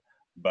little bit.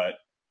 But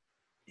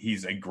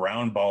he's a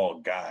ground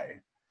ball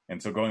guy.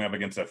 And so going up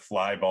against a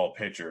fly ball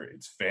pitcher,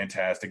 it's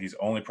fantastic. He's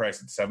only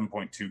priced at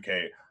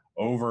 7.2K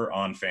over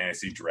on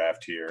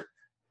FantasyDraft here.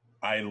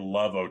 I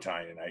love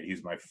Ohtani tonight.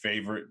 He's my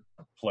favorite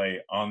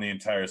play on the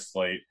entire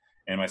slate.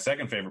 And my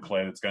second favorite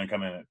play that's going to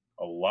come in at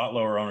a lot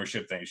lower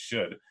ownership than he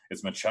should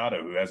is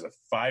Machado, who has a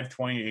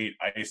 528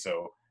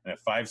 ISO and a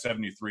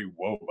 573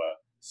 WOBA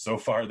so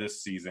far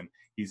this season.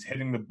 He's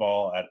hitting the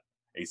ball at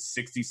a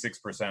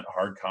 66%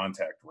 hard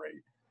contact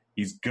rate.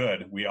 He's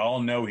good. We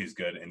all know he's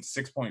good. And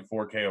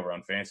 6.4K over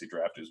on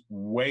FantasyDraft is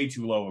way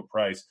too low of a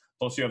price.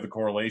 Plus, you have the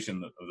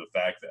correlation of the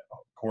fact that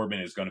Corbin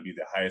is going to be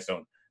the highest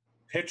owned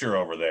pitcher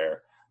over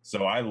there.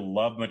 So I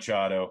love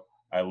Machado.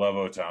 I love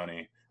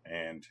Ohtani.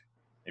 And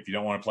if you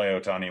don't want to play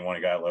Ohtani and want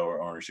a guy at lower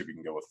ownership, you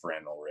can go with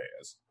Fernando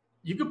Reyes.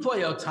 You could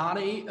play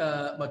Ohtani,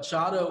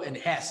 Machado, and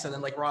Hess, and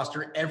then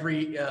roster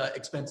every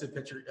expensive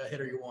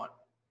hitter you want.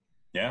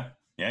 Yeah,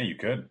 you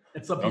could.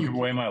 It's up Don't to give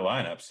away my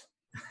lineups.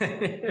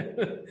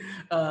 And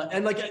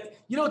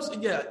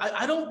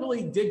I don't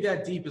really dig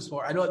that deep as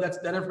far. I know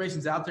that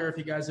information's out there if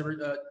you guys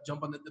ever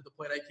jump on the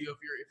plate IQ if you're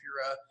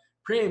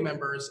premium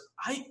members.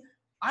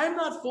 I'm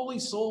not fully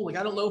sold.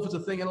 I don't know if it's a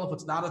thing. I don't know if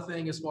it's not a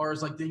thing as far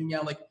as digging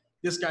out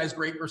this guy's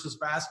great versus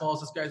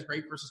fastballs. This guy's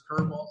great versus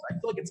curveballs. I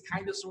feel like it's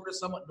kind of sort of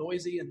somewhat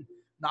noisy, and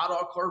not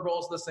all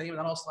curveballs are the same,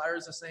 not all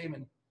sliders the same.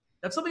 And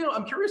that's something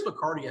I'm curious what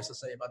Cardi has to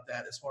say about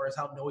that as far as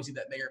how noisy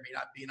that may or may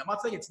not be. And I'm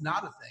not saying it's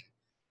not a thing.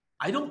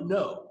 I don't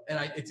know.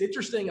 And it's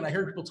interesting, and I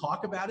heard people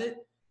talk about it.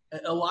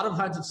 A lot of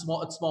times it's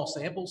small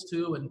samples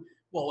too. And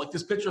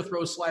this pitcher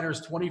throws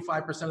sliders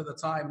 25% of the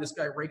time. This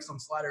guy rakes on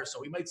sliders.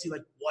 So we might see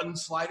one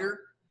slider.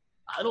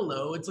 I don't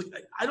know. It's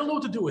I don't know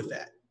what to do with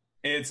that.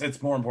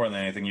 It's more important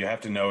than anything. You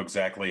have to know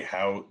exactly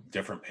how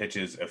different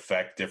pitches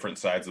affect different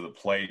sides of the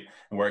plate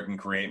and where it can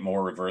create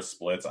more reverse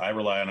splits. I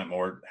rely on it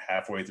more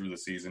halfway through the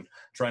season,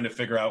 trying to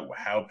figure out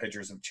how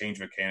pitchers have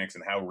changed mechanics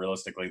and how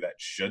realistically that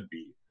should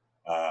be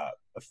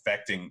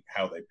affecting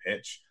how they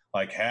pitch.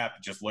 Like Hap,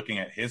 just looking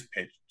at his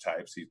pitch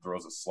types, he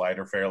throws a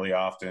slider fairly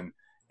often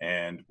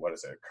and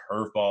a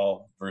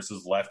curveball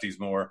versus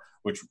lefties more,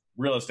 which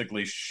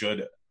realistically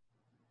should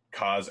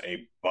cause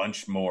a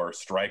bunch more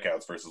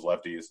strikeouts versus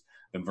lefties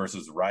than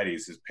versus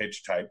righties. His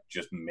pitch type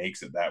just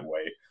makes it that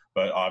way.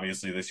 But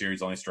obviously this year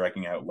he's only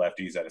striking out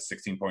lefties at a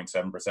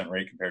 16.7%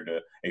 rate compared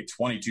to a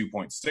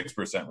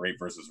 22.6% rate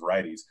versus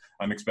righties.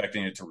 I'm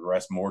expecting it to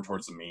regress more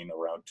towards the mean,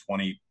 around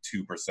 22%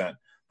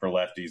 for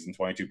lefties and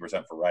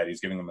 22% for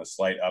righties, giving them a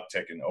slight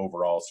uptick in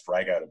overall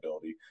strikeout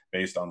ability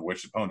based on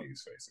which opponent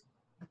he's facing.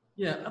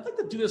 Yeah, I'd like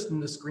to do this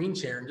in the screen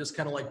share and just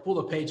kind of pull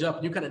the page up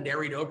and you kind of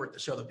narrate over it to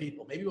show the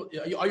people. Maybe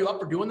are you up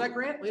for doing that,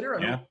 Grant, later?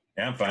 Yeah,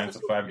 I'm fine. It's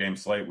a 5-game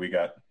slate. We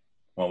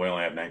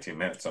only have 19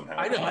 minutes somehow.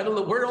 I know. I don't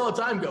know where all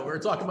the time go. We were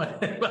talking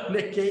about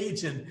Nick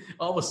Cage, and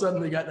all of a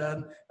sudden we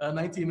got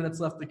 19 minutes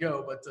left to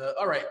go. But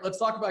all right, let's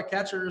talk about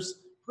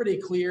catchers. Pretty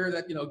clear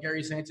that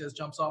Gary Sanchez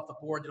jumps off the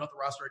board. You don't have to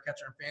roster a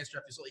catcher in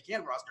FantasyDraft. You certainly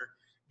can roster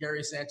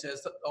Gary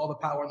Sanchez. All the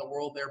power in the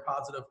world there.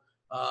 Positive.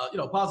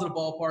 Positive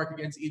ballpark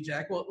against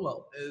Ejac.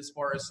 Well, as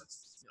far as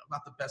it's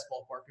not the best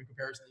ballpark in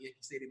comparison to Yankee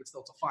Stadium, but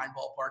still it's a fine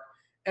ballpark.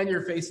 And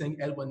you're facing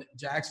Edwin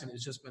Jackson,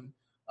 who's just been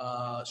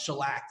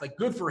shellacked. Like,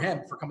 good for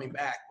him for coming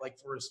back, like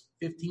for his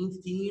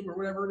 15th team or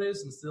whatever it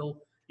is, and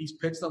still he's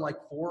pitched on like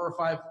 4 or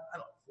 5,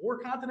 4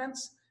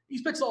 continents.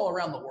 He's pitched all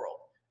around the world,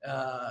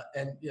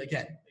 and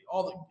again,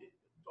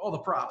 all the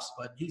props,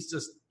 but he's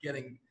just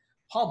getting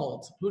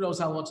pummeled. Who knows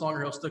how much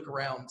longer he'll stick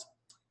around?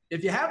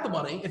 If you have the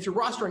money, if you're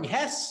rostering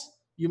Hess,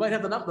 you might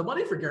have the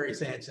money for Gary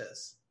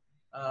Sanchez.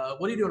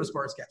 What are you doing as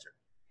far as catcher?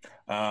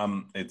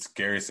 It's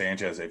Gary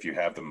Sanchez if you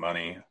have the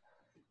money.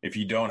 If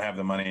you don't have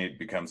the money, it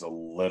becomes a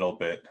little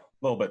bit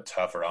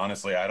tougher.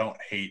 Honestly, I don't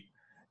hate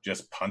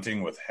just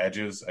punting with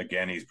Hedges.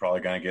 Again, he's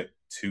probably going to get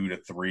 2 to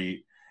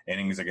 3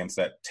 innings against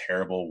that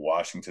terrible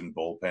Washington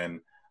bullpen.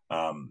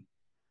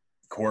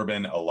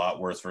 Corbin, a lot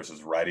worse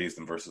versus righties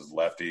than versus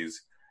lefties.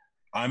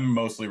 I'm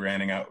mostly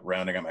rounding out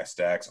my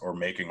stacks or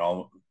making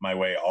all my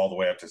way all the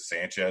way up to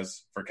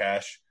Sanchez for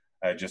cash,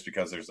 just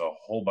because there's a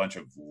whole bunch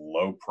of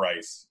low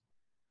price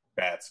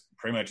bats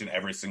pretty much in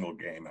every single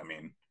game. I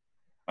mean,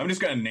 I'm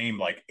just going to name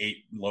like 8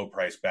 low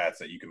price bats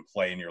that you can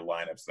play in your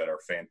lineups that are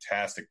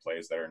fantastic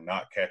plays that are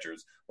not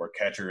catchers, or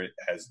catcher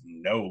has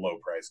no low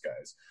price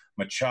guys.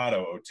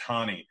 Machado,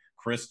 Ohtani,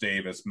 Chris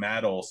Davis,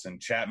 Matt Olson,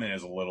 Chapman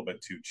is a little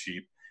bit too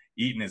cheap.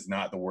 Eaton is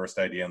not the worst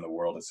idea in the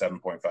world at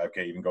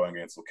 7.5K, even going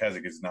against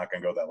Lukesic. He's not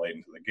going to go that late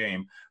into the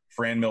game.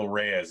 Franmil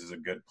Reyes is a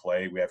good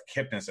play. We have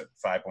Kipnis at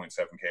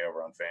 5.7K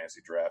over on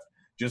FantasyDraft.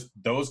 Just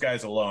those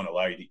guys alone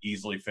allow you to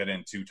easily fit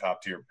in 2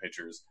 top-tier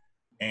pitchers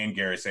and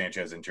Gary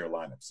Sanchez into your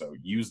lineup. So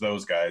use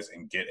those guys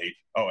and get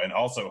and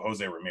also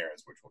Jose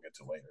Ramirez, which we'll get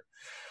to later.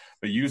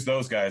 But use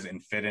those guys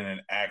and fit in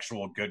an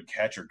actual good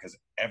catcher, because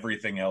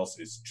everything else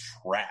is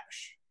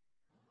trash.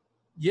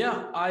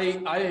 Yeah,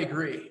 I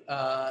agree.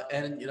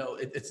 And,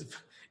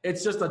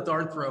 it's just a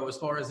dart throw as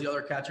far as the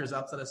other catchers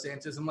outside of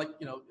Sanchez. And,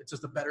 it's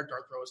just a better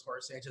dart throw as far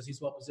as Sanchez. He's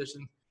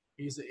well-positioned.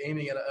 He's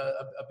aiming at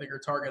a bigger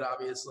target,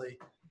 obviously.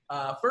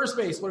 First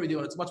base, what are we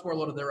doing? It's much more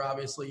loaded there,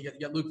 obviously. You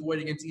got Luke Voigt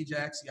against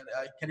Ejax. You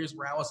got Kendrys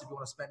Morales if you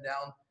want to spend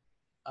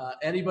down.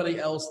 Anybody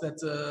else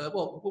that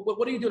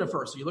what are you doing at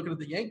first? Are you looking at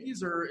the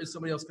Yankees, or is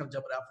somebody else going to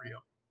jump it out for you?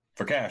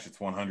 For cash, it's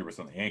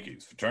 100% the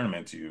Yankees. For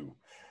tournaments,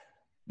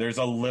 there's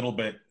a little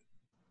bit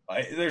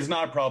 – there's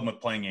not a problem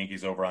with playing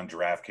Yankees over on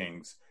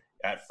DraftKings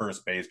at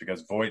first base,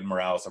 because Voit and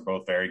Morales are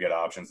both very good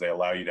options. They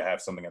allow you to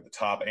have something at the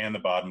top and the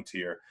bottom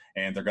tier,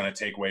 and they're going to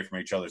take away from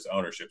each other's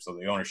ownership. So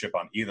the ownership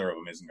on either of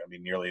them isn't going to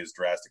be nearly as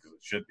drastic as it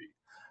should be.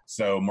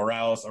 So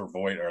Morales or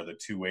Voit are the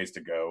 2 ways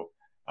to go.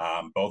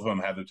 Both of them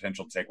have the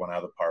potential to take one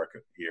out of the park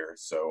here.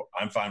 So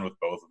I'm fine with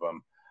both of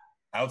them.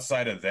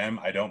 Outside of them,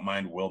 I don't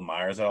mind Will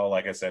Myers at all.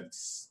 Like I said,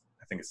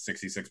 I think it's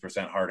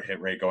 66% hard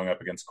hit rate going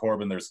up against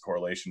Corbin. There's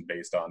correlation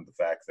based on the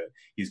fact that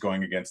he's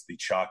going against the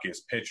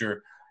chalkiest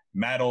pitcher.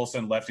 Matt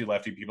Olson, lefty,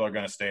 people are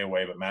going to stay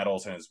away, but Matt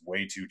Olson is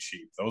way too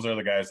cheap. Those are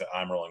the guys that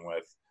I'm rolling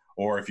with.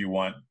 Or if you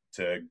want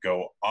to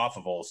go off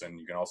of Olson,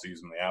 you can also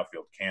use him in the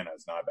outfield. Canna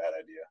is not a bad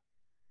idea.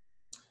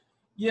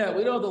 Yeah,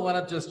 we don't have the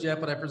lineup just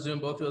yet, but I presume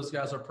both of those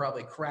guys will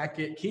probably crack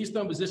it.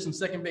 Keystone position,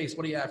 second base,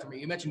 what do you have for me?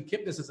 You mentioned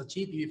Kipnis as a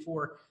cheapie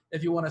before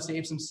if you want to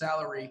save some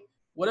salary.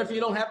 What if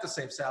you don't have to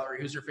save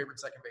salary? Who's your favorite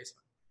second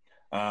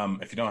baseman?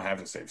 If you don't have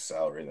to save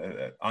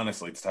salary,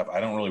 honestly, it's tough. I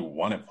don't really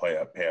want to pay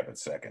up at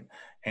second.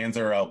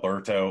 Hanser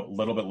Alberto, a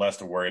little bit less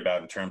to worry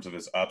about in terms of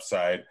his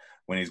upside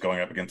when he's going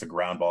up against a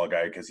ground ball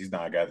guy, because he's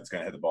not a guy that's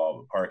going to hit the ball out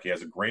of the park. He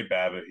has a great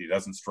BABIP. He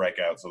doesn't strike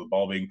out, so the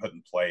ball being put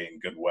in play in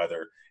good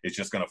weather is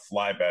just going to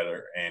fly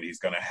better, and he's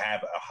going to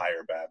have a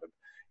higher BABIP.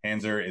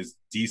 Hanser is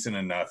decent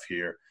enough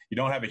here. You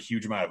don't have a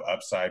huge amount of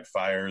upside.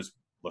 Fires,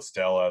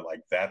 LaStella,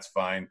 that's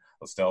fine.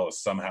 LaStella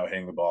is somehow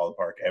hitting the ball out of the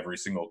park every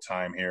single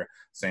time here.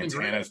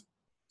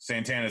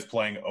 Santana's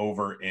playing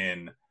over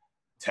in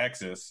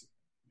Texas.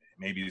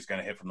 Maybe he's going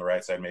to hit from the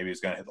right side. Maybe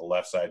he's going to hit the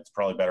left side. It's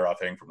probably better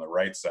off hitting from the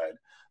right side.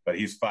 But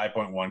he's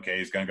 5.1K.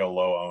 He's going to go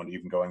low owned,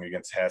 even going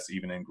against Hess,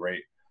 even in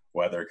great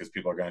weather, because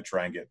people are going to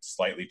try and get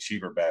slightly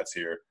cheaper bats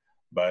here.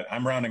 But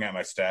I'm rounding out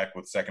my stack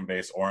with second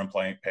base, or I'm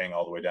paying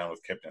all the way down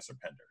with Kipnis or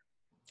Pender.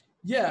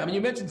 Yeah, I mean,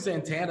 you mentioned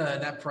Santana,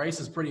 and that price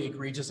is pretty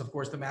egregious. Of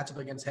course, the matchup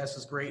against Hess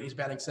is great. He's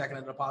batting second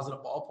in a positive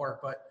ballpark,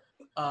 but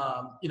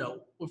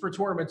for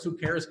tournaments, who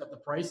cares about the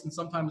price? And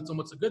sometimes it's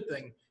almost a good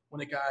thing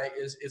when a guy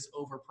is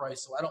overpriced.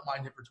 So I don't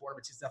mind him for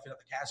tournaments. He's definitely not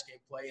the cash game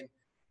play. And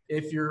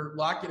if you're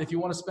if you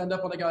want to spend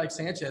up on a guy like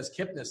Sanchez,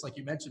 Kipnis, like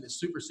you mentioned, is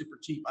super, super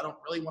cheap. I don't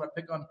really want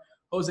to pick on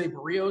Jose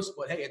Barrios,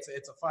 but hey, it's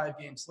a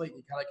 5-game slate. And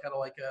you kind of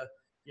like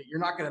you're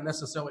not going to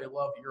necessarily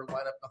love your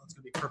lineup. Nothing's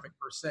going to be perfect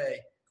per se.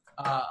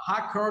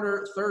 Hot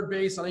corner, third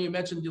base. I know you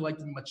mentioned you like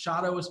the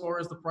Machado as far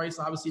as the price.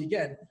 Obviously,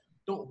 again,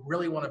 don't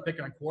really want to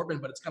pick on Corbin,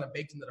 but it's kind of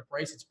baked into the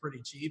price. It's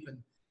pretty cheap. And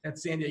at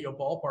San Diego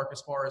ballpark,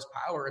 as far as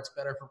power, it's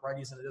better for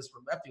righties than it is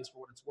for lefties for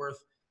what it's worth.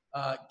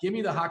 Give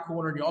me the hot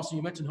corner. And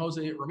you mentioned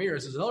Jose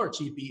Ramirez is another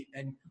cheapie.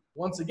 And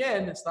once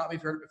again, stop me if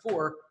you've heard it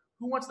before,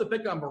 who wants to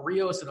pick on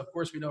Barrios? And of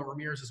course, we know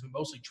Ramirez has been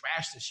mostly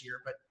trashed this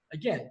year. But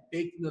again,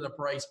 baked into the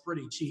price,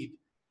 pretty cheap.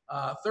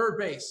 Third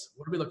base,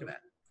 what are we looking at?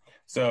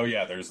 So,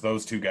 yeah, there's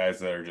those two guys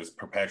that are just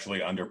perpetually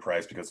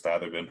underpriced because of how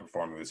they've been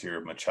performing this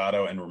year.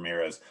 Machado and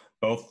Ramirez,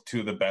 both two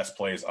of the best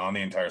plays on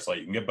the entire slate.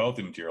 You can get both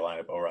of them to your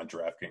lineup over on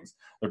DraftKings.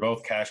 They're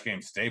both cash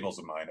game staples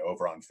of mine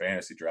over on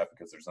FantasyDraft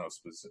because there's no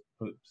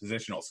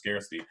positional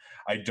scarcity.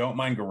 I don't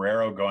mind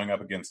Guerrero going up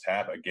against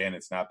Happ. Again,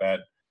 it's not bad.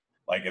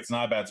 It's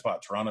not a bad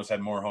spot. Toronto's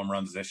had more home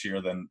runs this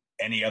year than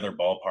any other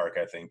ballpark,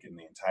 I think, in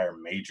the entire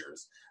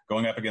majors.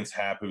 Going up against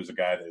Happ, who's a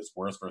guy that is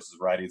worse versus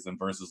righties than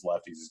versus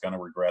lefties, is going to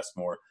regress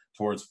more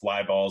towards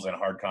fly balls and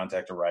hard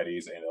contact to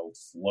righties and a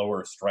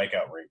slower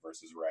strikeout rate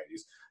versus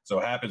righties. So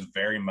Happ is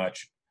very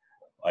much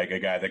like a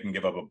guy that can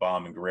give up a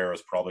bomb, and Guerrero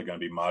is probably going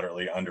to be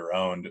moderately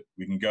underowned.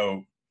 We can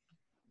go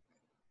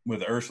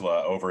with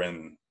Ursula over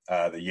in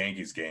the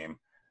Yankees game.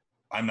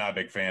 I'm not a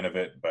big fan of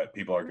it, but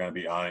people are going to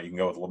be on it. You can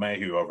go with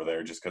LeMahieu over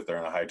there just because they're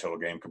in a high total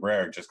game.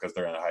 Cabrera just because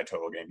they're in a high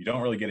total game. You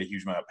don't really get a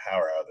huge amount of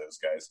power out of those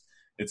guys.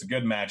 It's a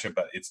good matchup,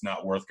 but it's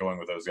not worth going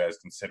with those guys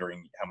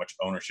considering how much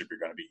ownership you're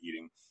going to be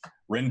eating.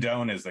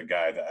 Rendon is the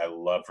guy that I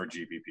love for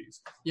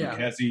GPPs. Yeah.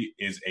 Lucchesi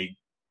is a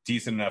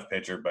decent enough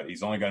pitcher, but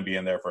he's only going to be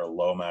in there for a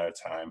low amount of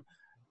time.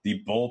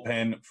 The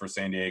bullpen for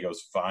San Diego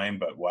is fine,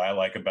 but what I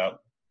like about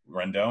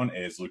Rendon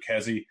is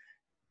Lucchesi,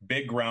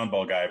 big ground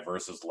ball guy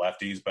versus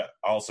lefties,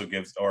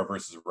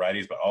 versus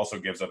righties, but also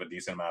gives up a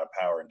decent amount of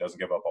power and doesn't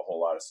give up a whole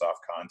lot of soft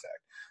contact.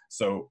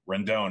 So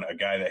Rendon, a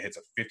guy that hits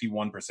a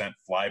 51%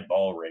 fly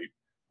ball rate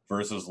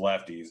versus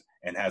lefties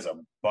and has a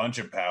bunch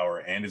of power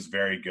and is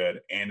very good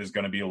and is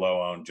going to be low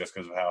owned just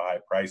because of how high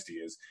priced he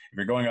is. If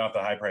you're going off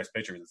the high priced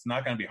pitchers, it's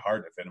not going to be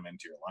hard to fit him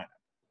into your lineup.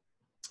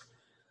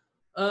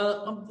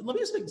 Let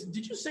me ask you,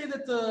 did you say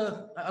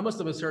that I must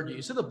have misheard you.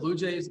 You said the Blue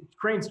Jays,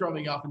 Crane's throwing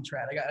me off in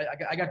chat.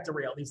 I got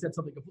derailed. He said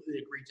something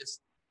completely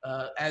egregious,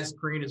 as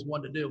Crane is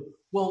one to do.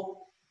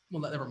 Well,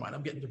 never mind.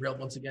 I'm getting derailed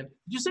once again. Did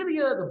you say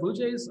the Blue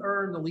Jays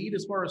are in the lead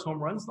as far as home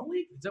runs in the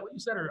league? Is that what you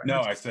said?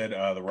 No, I said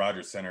the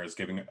Rogers Center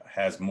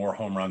has more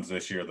home runs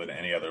this year than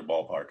any other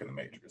ballpark in the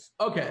majors.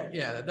 Okay,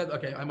 yeah,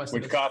 okay. I must.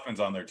 Which Kaufman's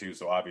on there too,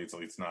 so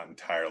obviously it's not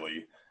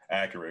entirely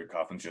accurate.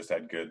 Kaufman's just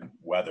had good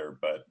weather,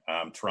 but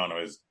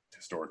Toronto is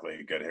historically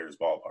a good hitter's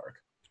ballpark.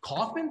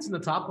 Kaufman's in the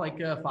top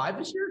 5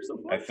 this year so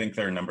far? I think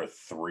they're number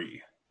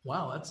 3.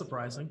 Wow, that's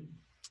surprising.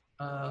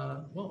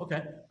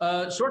 Okay.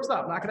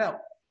 Shortstop, knock it out.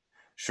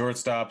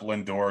 Shortstop,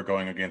 Lindor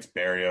going against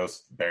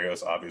Barrios.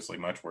 Barrios obviously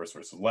much worse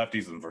versus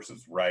lefties than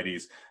versus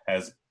righties.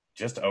 Has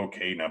just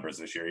okay numbers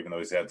this year, even though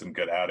he's had some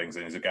good outings,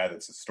 and he's a guy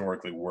that's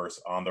historically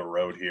worse on the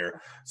road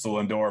here. So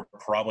Lindor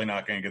probably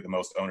not going to get the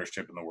most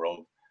ownership in the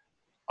world.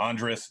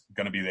 Andres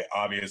going to be the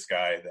obvious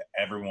guy that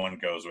everyone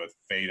goes with.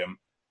 Fade him.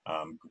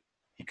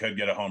 He could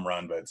get a home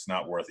run, but it's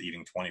not worth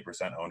eating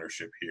 20%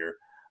 ownership here.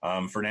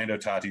 Fernando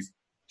Tatis,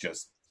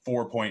 just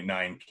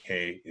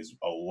 4.9K is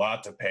a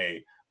lot to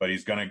pay, but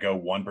he's going to go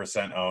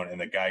 1% own,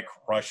 and the guy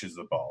crushes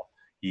the ball.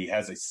 He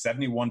has a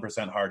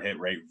 71% hard hit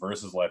rate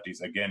versus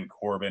lefties. Again,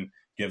 Corbin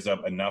gives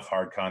up enough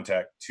hard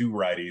contact to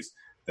righties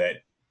that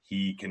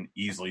he can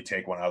easily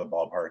take one out of the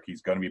ballpark.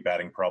 He's going to be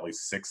batting probably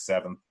 6th,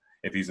 7th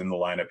if he's in the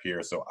lineup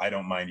here, so I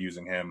don't mind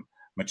using him.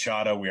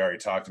 Machado, we already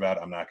talked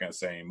about. I'm not going to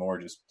say anymore.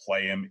 Just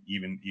play him,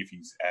 even if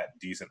he's at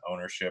decent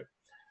ownership.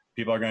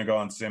 People are going to go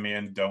on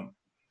Simeon.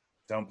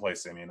 Don't play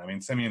Simeon. I mean,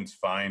 Simeon's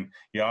fine.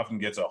 He often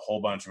gets a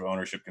whole bunch of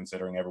ownership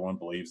considering everyone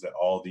believes that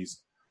all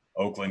these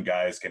Oakland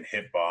guys can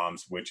hit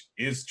bombs, which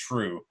is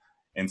true.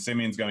 And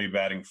Simeon's going to be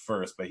batting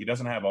first, but he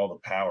doesn't have all the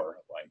power.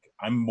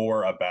 I'm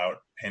more about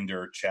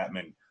Pinder,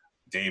 Chapman,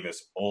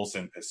 Davis,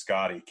 Olsen,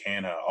 Piscotty,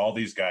 Canha. All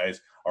these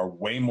guys are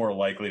way more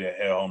likely to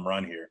hit a home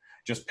run here.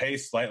 Just pay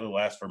slightly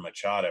less for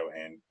Machado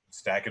and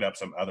stack it up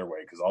some other way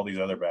because all these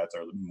other bats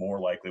are more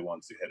likely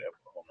ones to hit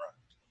a home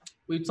run.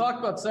 We've talked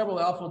about several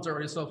outfields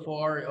already so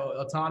far.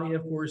 Ohtani,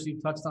 of course,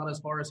 you've touched on as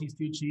far as he's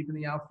too cheap in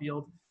the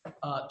outfield.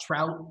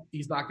 Trout,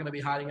 he's not going to be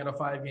hiding at a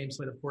 5-game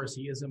slate. Of course,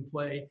 he is in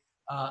play.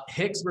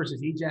 Hicks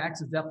versus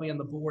Ejax is definitely on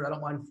the board. I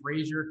don't mind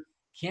Frazier.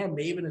 Cam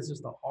Maven is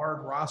just a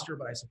hard roster,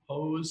 but I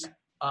suppose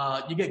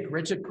you get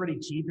Grichuk pretty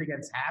cheap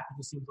against Happ. It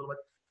just seems a little bit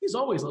 – he's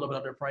always a little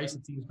bit underpriced.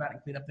 It seems batting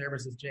clean up there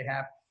versus J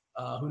Happ.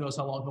 Who knows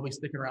how long he'll be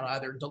sticking around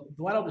either.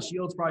 Delano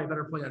DeShield's probably a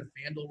better play on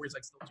FanDuel where he's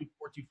still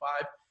 2.4,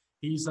 2.5.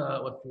 He's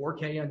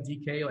 4K on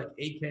DK,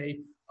 8K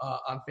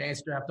on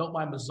FantasyDraft. Don't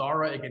mind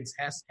Mazzara against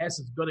Hess. Hess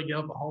is going to give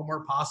up a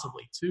homer,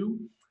 possibly 2.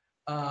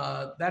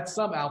 That's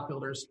some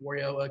outfielders for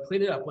you.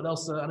 Clean it up. What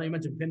else? I know you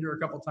mentioned Pinder a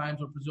couple times.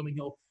 We're presuming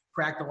he'll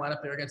crack the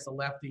lineup there against the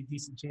lefty.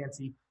 Decent chance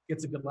he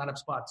gets a good lineup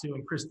spot too.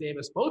 And Chris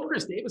Davis. Both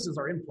Chris Davises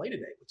are in play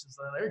today, which is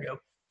there you go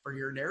for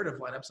your narrative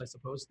lineups, I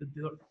suppose. Do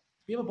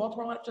we have a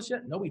Baltimore lineup just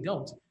yet? No, we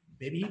don't.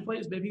 Maybe he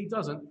plays, maybe he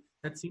doesn't.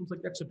 That seems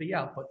like that should be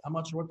out, but I'm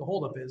not sure what the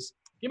holdup is.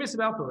 Give me some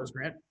outfielders,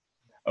 Grant.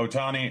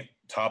 Ohtani,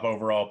 top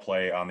overall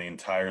play on the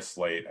entire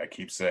slate. I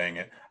keep saying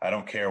it. I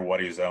don't care what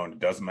he's owned. It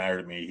doesn't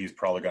matter to me. He's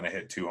probably going to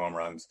hit 2 home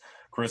runs.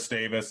 Chris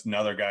Davis,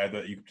 another guy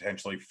that you could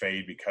potentially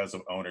fade because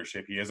of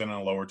ownership. He isn't in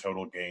a lower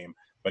total game,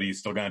 but he's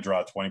still going to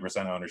draw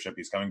 20% ownership.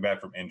 He's coming back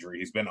from injury.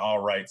 He's been all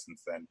right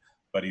since then,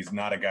 but he's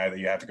not a guy that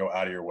you have to go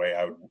out of your way.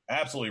 I would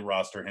absolutely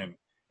roster him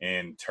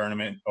in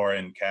tournament or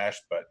in cash,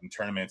 but in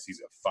tournaments, he's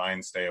a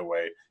fine stay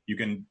away. You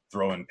can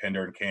throw in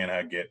Pinder and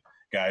Canha, get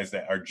guys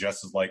that are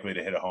just as likely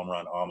to hit a home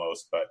run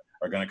almost, but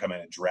are going to come in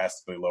at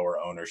drastically lower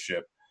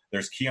ownership.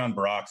 There's Keon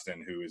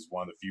Broxton, who is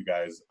one of the few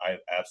guys I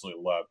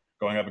absolutely love.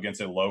 Going up against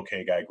a low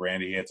K guy,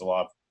 granted, he gets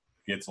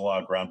a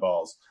lot of ground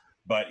balls,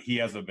 but he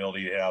has the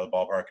ability to hit out of the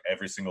ballpark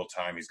every single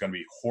time. He's going to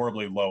be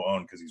horribly low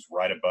owned because he's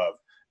right above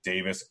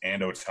Davis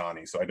and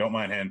Ohtani. So I don't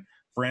mind him.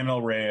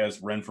 Franmil Reyes,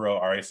 Renfroe,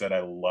 already said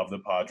I love the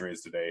Padres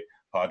today.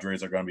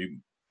 Padres are going to be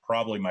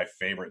probably my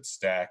favorite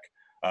stack.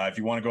 If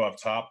you want to go up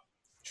top,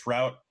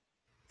 Trout,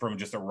 from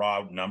just a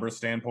raw number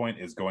standpoint,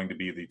 is going to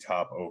be the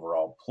top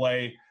overall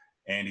play,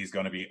 and he's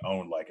going to be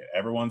owned like it.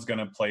 Everyone's going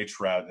to play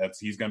Trout.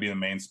 He's going to be the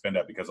main spin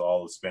up because of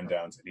all the spin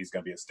downs, and he's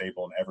going to be a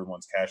staple in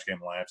everyone's cash game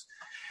lineups.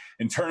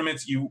 In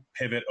tournaments, you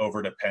pivot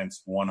over to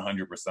Pence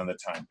 100% of the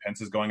time. Pence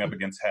is going up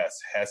against Hess.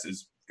 Hess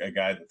is a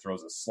guy that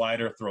throws a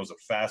slider, throws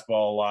a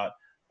fastball a lot.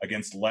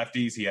 Against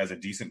lefties, he has a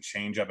decent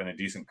changeup and a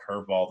decent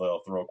curveball that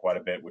he'll throw quite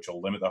a bit, which will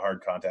limit the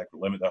hard contact,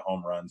 limit the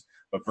home runs.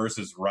 But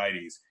versus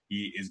righties,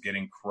 he is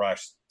getting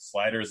crushed.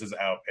 Sliders is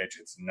out pitch.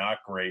 It's not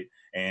great.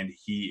 And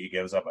he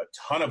gives up a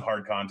ton of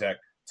hard contact,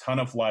 ton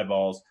of fly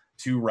balls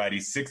to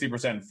righties,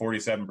 60% and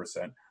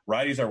 47%.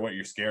 Righties are what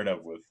you're scared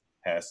of with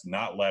Hess,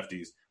 not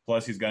lefties.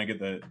 Plus, he's going to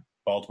get the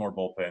Baltimore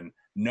bullpen.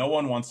 No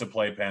one wants to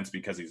play Pence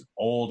because he's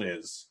old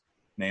as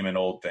name an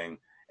old thing.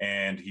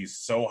 And he's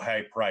so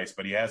high priced,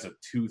 but he has a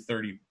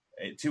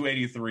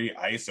 283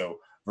 ISO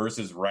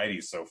versus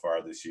righties so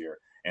far this year.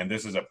 And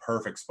this is a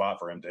perfect spot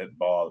for him to hit the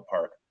ball out of the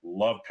park.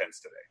 Love Pence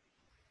today.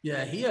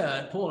 Yeah, he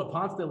pulling a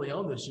Ponce de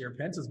Leon this year.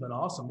 Pence has been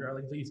awesome.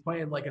 He's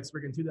playing like it's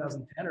freaking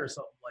 2010 or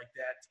something like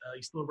that.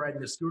 He's still riding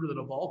the scooter to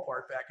the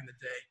ballpark back in the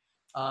day.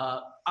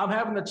 I'm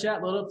having the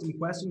chat load up some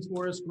questions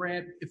for us,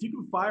 Grant. If you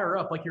can fire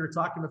up like you were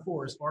talking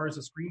before as far as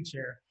the screen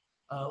share,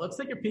 let's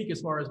take a peek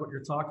as far as what you're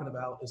talking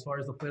about as far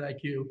as the plate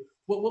IQ.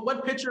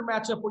 What pitcher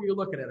matchup were you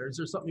looking at? Or is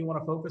there something you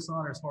want to focus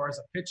on as far as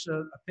a pitch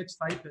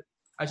type that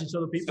I should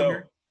show the people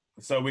here?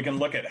 So we can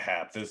look at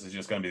Hap. This is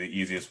just going to be the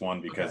easiest one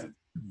because it's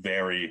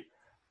very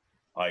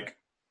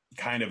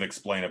kind of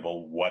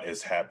explainable what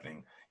is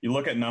happening. You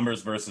look at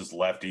numbers versus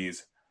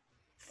lefties,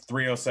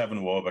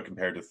 307 WOBA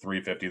compared to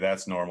 350.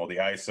 That's normal. The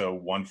ISO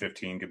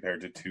 115 compared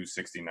to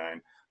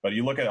 269. But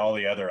you look at all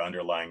the other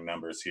underlying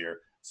numbers here.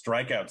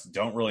 Strikeouts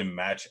don't really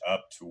match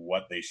up to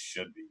what they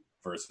should be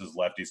versus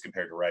lefties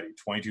compared to righty.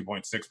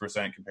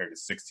 22.6% compared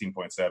to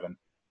 16.7.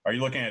 Are you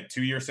looking at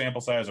 2-year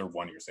sample size or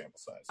 1-year sample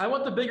size? I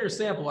want the bigger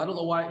sample. I don't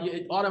know why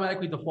it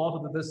automatically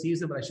defaulted to this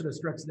season, but I should have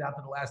stretched it out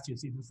to the last 2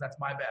 seasons. That's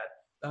my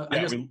bad. I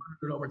just moved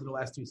it over to the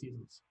last 2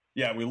 seasons.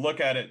 Yeah, we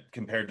look at it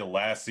compared to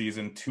last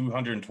season,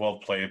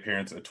 212 play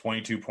appearance, a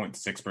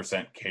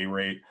 22.6% K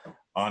rate.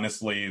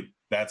 Honestly,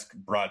 that's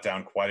brought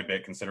down quite a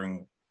bit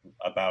considering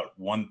about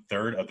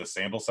 1/3 of the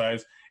sample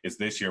size is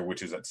this year,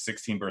 which is at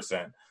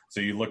 16%.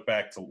 So you look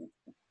back to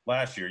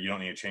last year, you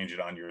don't need to change it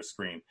on your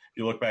screen. If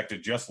you look back to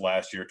just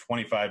last year,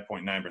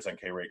 25.9%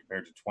 K rate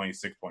compared to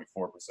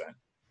 26.4%.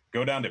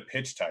 Go down to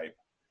pitch type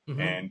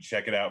and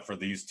check it out for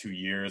these 2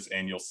 years,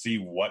 and you'll see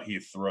what he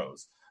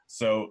throws.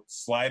 So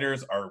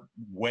sliders are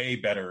way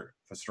better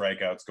for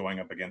strikeouts going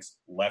up against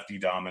lefty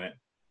dominant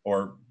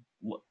or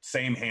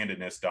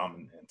same-handedness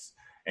dominance,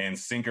 and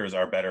sinkers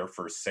are better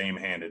for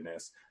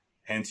same-handedness.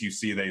 Hence, you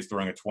see that he's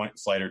throwing a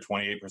slider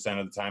 28%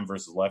 of the time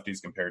versus lefties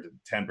compared to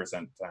 10%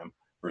 of the time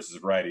versus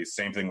righties.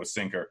 Same thing with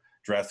sinker,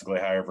 drastically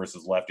higher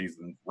versus lefties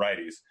than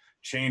righties.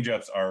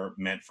 Changeups are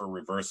meant for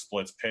reverse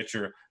splits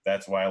pitcher.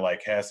 That's why I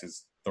like Hess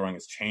is throwing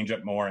his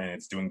changeup more, and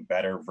it's doing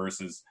better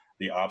versus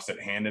the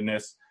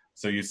opposite-handedness.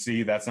 So you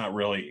see that's not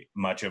really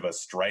much of a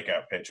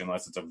strikeout pitch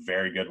unless it's a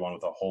very good one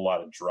with a whole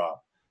lot of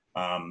drop.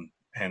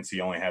 Hence,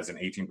 he only has an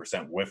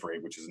 18% whiff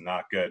rate, which is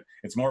not good.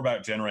 It's more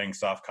about generating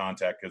soft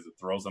contact because it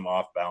throws them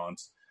off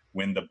balance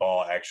when the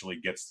ball actually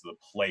gets to the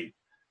plate.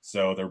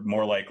 So they're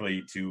more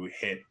likely to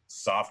hit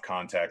soft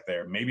contact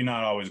there. Maybe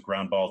not always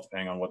ground balls,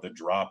 depending on what the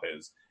drop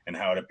is and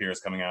how it appears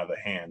coming out of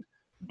the hand.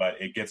 But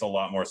it gets a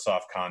lot more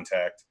soft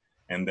contact.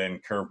 And then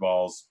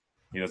curveballs,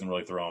 he doesn't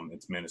really throw them.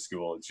 It's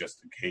minuscule. It just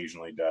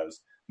occasionally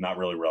does. Not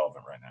really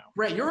relevant right now.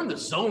 Right, you're in the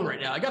zone right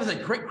now. I gotta say,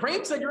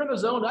 Crane said you're in the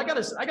zone. I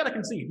gotta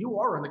concede.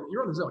 You're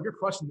in the zone. You're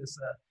crushing this.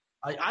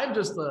 I'm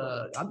just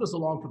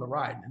along for the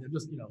ride, and I'm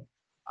just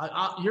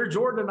you're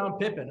Jordan and I'm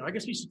Pippen. I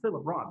guess we should say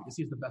LeBron because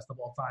he's the best of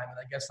all time, and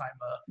I guess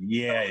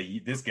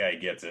I'm. This guy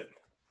gets it.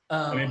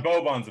 I mean,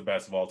 Boban's the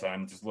best of all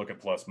time. Just look at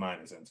plus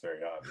minus, and it's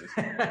very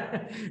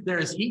obvious.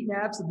 There's heat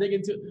maps to dig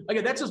into.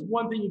 Again, that's just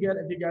one thing you get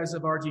if you guys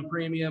have RG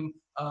Premium.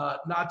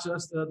 Not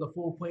just the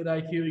full plate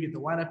IQ. You get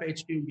the lineup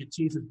HQ. You get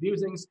Chiefs and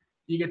Musings.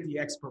 You get the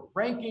expert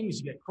rankings.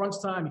 You get crunch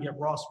time. You get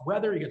Ross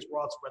weather. You get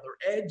Ross weather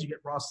edge. You get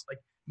Ross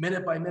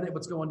minute by minute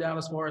what's going down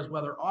as far as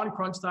weather on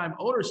crunch time,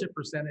 ownership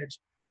percentage,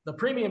 the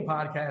premium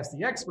podcast,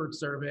 the expert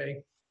survey.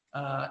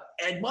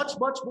 And much,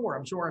 much more.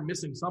 I'm sure I'm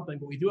missing something,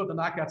 but we do have to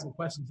knock out some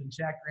questions in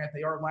chat, Grant.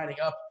 They are lining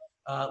up.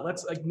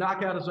 Let's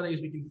knock out as many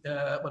as we can,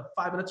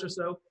 5 minutes or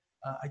so.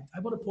 I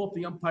want to pull up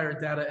the umpire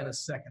data in a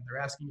second.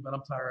 They're asking about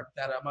umpire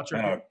data. I'm not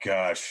sure. Oh,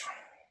 gosh.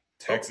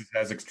 Texas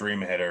has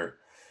extreme hitter.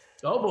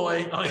 Oh,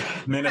 boy. Oh,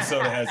 yeah.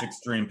 Minnesota has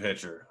extreme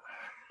pitcher.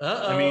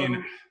 Uh-oh. I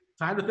mean,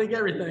 time to think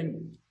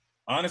everything.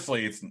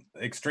 Honestly, it's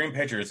extreme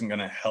pitcher isn't going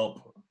to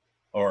help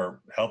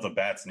the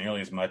bats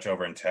nearly as much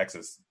over in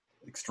Texas.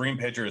 Extreme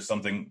pitcher is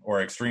something,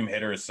 or extreme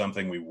hitter is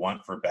something we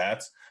want for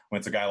bats when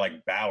it's a guy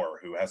like Bauer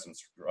who has some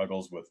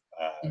struggles with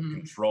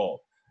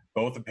control.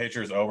 Both the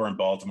pitchers over in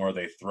Baltimore,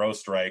 they throw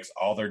strikes.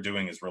 All they're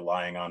doing is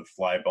relying on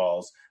fly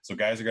balls. So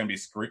guys are going to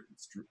be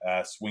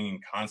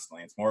swinging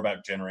constantly. It's more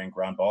about generating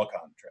ground ball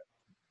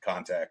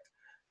contact.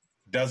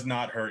 Does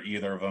not hurt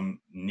either of them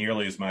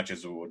nearly as much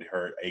as it would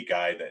hurt a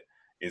guy that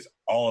is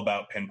all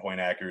about pinpoint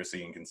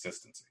accuracy and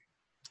consistency.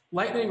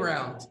 Lightning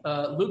round.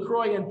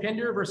 Lucroy and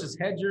Pinder versus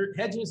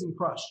Hedges and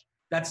Crush.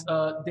 That's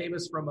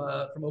Davis from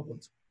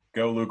Oakland.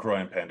 Go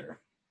Lucroy and Pinder.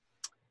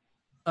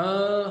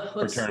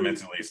 For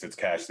tournaments, at least, it's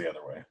cash the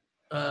other way.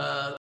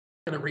 I'm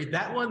going to read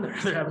that one.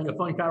 They're having a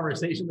fun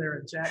conversation there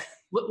in chat.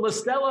 La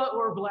Stella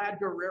or Vlad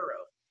Guerrero?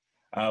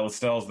 La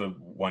Stella's the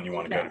one you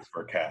want to go to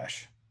for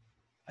cash.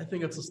 I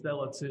think it's La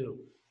Stella, too.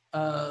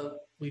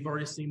 We've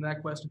already seen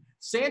that question.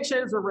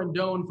 Sanchez or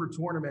Rendon for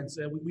tournaments?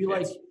 We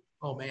like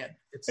 – oh, man.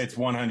 It's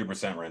 100%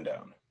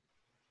 Rendon.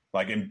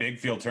 Like in big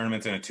field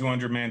tournaments, in a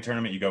 200-man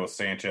tournament, you go with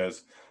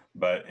Sanchez.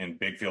 But in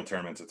big field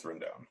tournaments, it's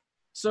Rendon.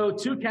 So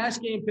 2 cash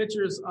game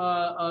pitchers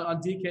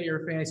on DK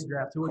or fantasy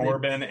draft. Who are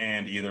Corbin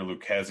and either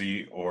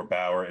Lucchesi or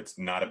Bauer. It's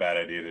not a bad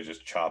idea to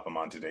just chop them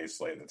on today's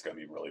slate. That's going to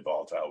be really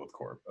volatile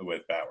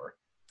with Bauer.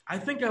 I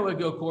think I would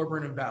go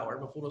Corbin and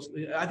Bauer.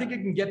 I think you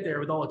can get there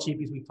with all the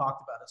cheapies we've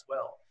talked about as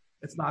well.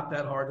 It's not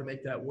that hard to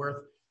make that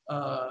work.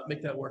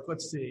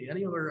 Let's see.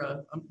 Any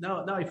other?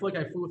 Now I feel like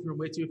I flew through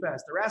way too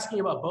fast. They're asking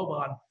about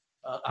Boban.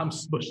 I'm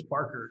Bush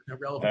Parker.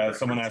 Irrelevant.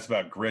 Someone asked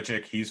about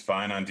Grichuk. He's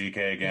fine on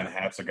DK again. Yeah.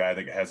 Hap's a guy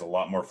that has a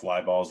lot more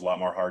fly balls, a lot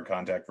more hard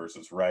contact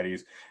versus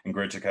righties. And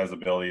Grichuk has the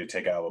ability to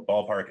take out of a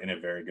ballpark in a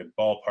very good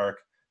ballpark.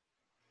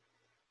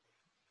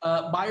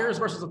 Myers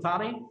versus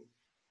Ohtani?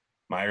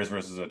 Myers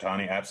versus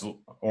Ohtani,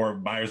 absolutely. Or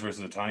Myers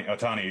versus Ohtani.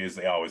 Ohtani is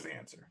always the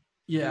answer.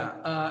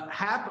 Yeah.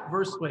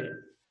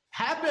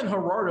 Hap and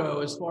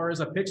Gerardo, as far as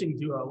a pitching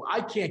duo,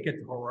 I can't get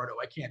to Gerardo.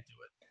 I can't do it.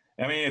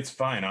 I mean, it's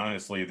fine,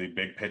 honestly. The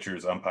big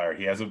pitcher's umpire.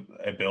 He has an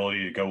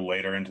ability to go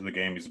later into the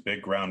game. He's a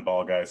big ground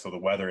ball guy, so the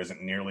weather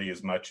isn't nearly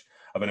as much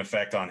of an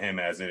effect on him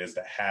as it is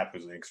to Hap,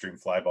 who's an extreme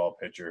fly ball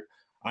pitcher.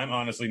 I'm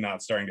honestly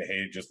not starting to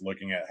hate just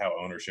looking at how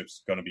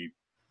ownership's going to be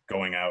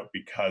going out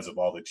because of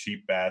all the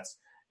cheap bats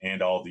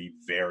and all the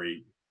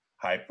very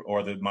high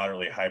or the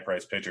moderately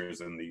high-priced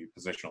pitchers and the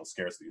positional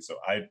scarcity. So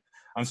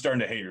I'm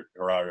starting to hate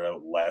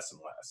Gerardo less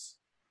and less.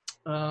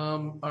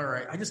 All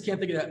right. I just can't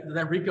think of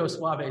that Rico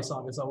Suave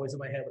song is always in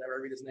my head whenever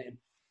I read his name.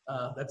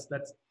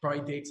 That's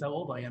probably dates how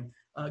old I am.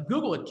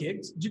 Google it,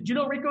 kids. Do you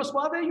know Rico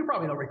Suave? You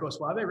probably know Rico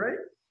Suave, right?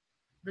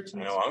 I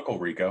know Uncle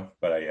Rico,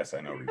 but yes,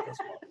 I know Rico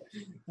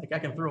Suave. Like I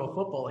can throw a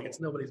football like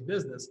it's nobody's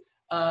business.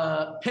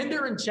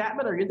 Pinder and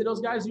Chapman, are you into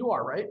those guys? You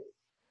are, right?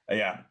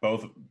 Yeah,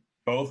 both.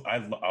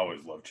 I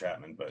always love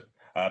Chapman,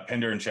 but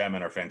Pinder and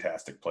Chapman are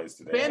fantastic plays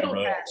today.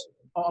 FanDuel Cash.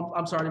 Oh,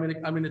 I'm sorry.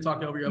 I'm going to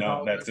talk over you.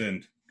 No, that's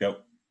in. Go.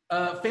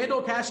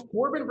 FanDuel Cash,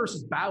 Corbin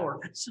versus Bauer.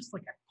 That's just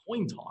like a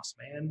coin toss,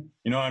 man.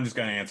 You know, I'm just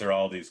going to answer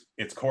all these.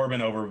 It's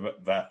Corbin over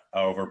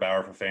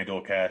Bauer for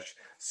FanDuel Cash.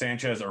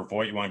 Sanchez or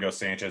Voit, you want to go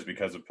Sanchez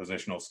because of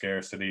positional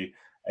scarcity.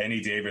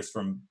 Andy Davis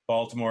from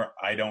Baltimore,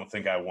 I don't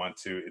think I want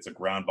to. It's a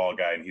ground ball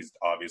guy, and he's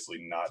obviously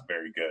not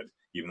very good,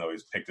 even though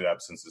he's picked it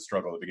up since the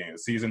struggle at the beginning of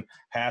the season.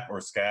 Hap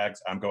or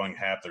Skaggs, I'm going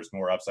Hap. There's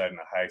more upside in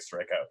a high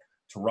strikeout.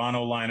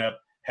 Toronto lineup,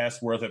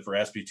 Hess worth it for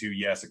SP2.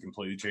 Yes, it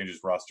completely changes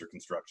roster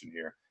construction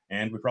here.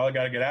 And we probably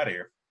got to get out of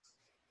here.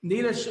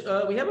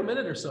 Nita, we have a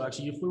minute or so,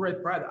 actually. You flew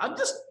right by.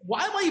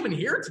 Why am I even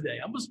here today?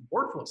 I'm just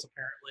worthless,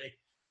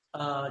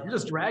 apparently. You're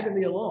just dragging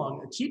me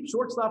along. A cheap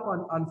shortstop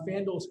on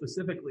FanDuel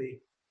specifically.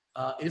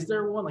 Is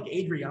there one? Like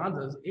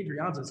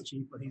Adrianza's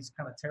cheap, but he's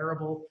kind of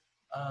terrible.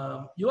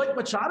 You like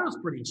Machado's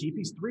pretty cheap.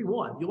 He's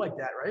 3-1. You like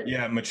that, right?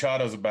 Yeah,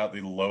 Machado's about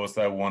the lowest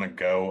I want to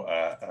go.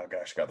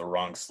 Got the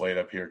wrong slate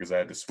up here because I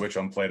had to switch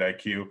on Plate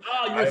IQ.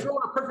 Oh, you're throwing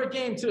a perfect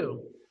game,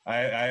 too. I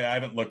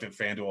haven't looked at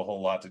FanDuel a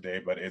whole lot today,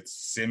 but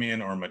it's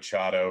Semien or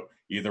Machado,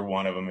 either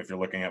one of them if you're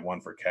looking at one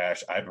for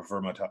cash. I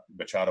prefer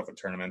Machado for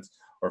tournaments,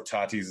 or if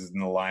Tatis is in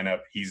the lineup,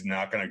 he's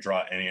not going to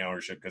draw any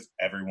ownership because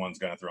everyone's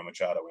going to throw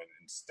Machado in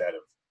instead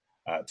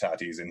of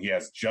Tatis, and he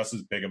has just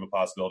as big of a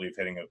possibility of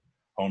hitting a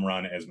home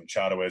run as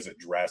Machado is at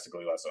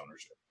drastically less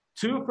ownership.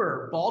 Two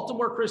for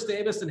Baltimore, Chris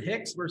Davis and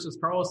Hicks versus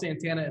Carlos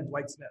Santana and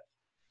Dwight Smith.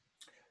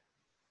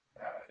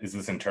 Is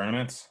this in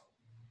tournaments?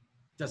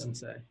 Doesn't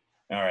say.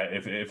 All right,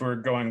 if we're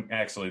going,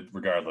 actually,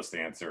 regardless, the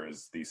answer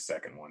is the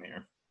second one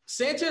here.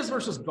 Sanchez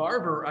versus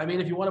Garver. I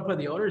mean, if you want to play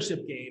the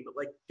ownership game,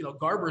 but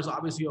Garver is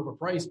obviously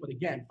overpriced, but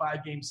again,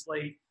 5-game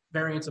slate,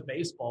 variance of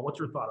baseball. What's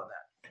your thought on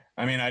that?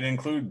 I mean, I'd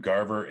include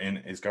Garver in.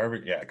 Is Garver?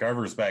 Yeah,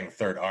 Garver's batting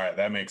third. All right,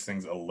 that makes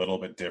things a little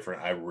bit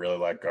different. I really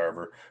like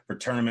Garver. For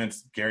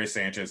tournaments, Gary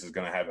Sanchez is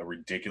going to have a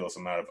ridiculous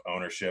amount of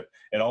ownership.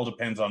 It all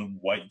depends on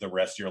what the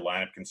rest of your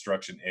lineup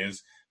construction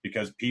is,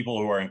 because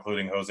people who are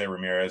including Jose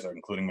Ramirez, or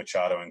including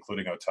Machado,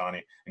 including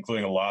Ohtani,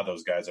 including a lot of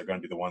those guys are going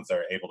to be the ones that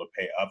are able to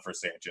pay up for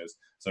Sanchez.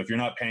 So if you're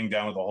not paying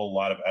down with a whole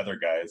lot of other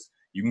guys,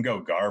 you can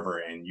go Garver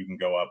and you can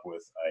go up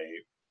with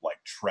like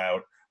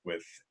Trout,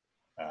 with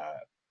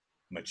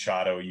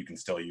Machado. You can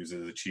still use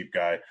it as a cheap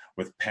guy.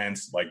 With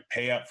Pence, like,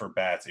 pay up for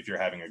bats if you're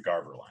having a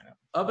Garver lineup.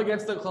 Up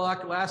against the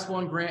clock, last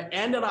one, Grant,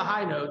 and on a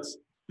high notes,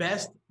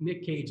 best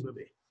Nick Cage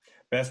movie.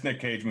 Best Nick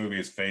Cage movie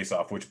is Face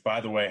Off, which,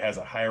 by the way, has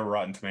a higher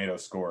Rotten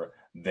Tomatoes score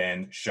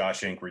than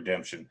Shawshank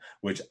Redemption,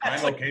 which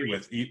I'm okay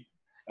with.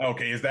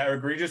 Okay, is that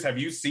egregious? Have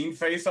you seen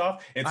Face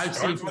Off? It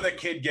starts with a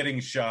kid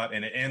getting shot,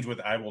 and it ends with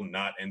 "I will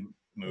not end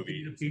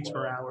movie." The beach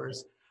for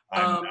hours.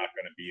 I'm not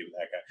going to be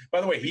that guy.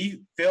 By the way,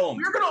 he filmed.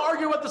 We're going to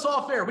argue about this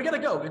off air. We got to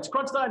go. It's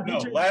crunch time. No,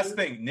 last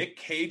thing. Nick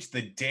Cage,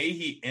 the day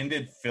he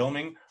ended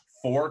filming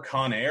for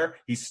Con Air,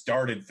 he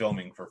started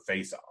filming for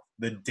Face Off.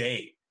 The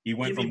day he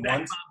went from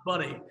one,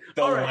 buddy.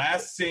 The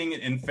last scene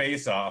in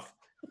Face Off,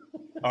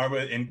 or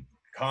in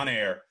Con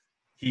Air,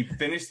 he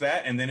finished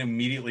that and then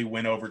immediatad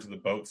went over to the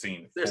boat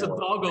scene. There's a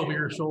dog over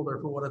your shoulder,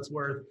 for what it's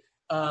worth.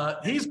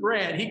 He's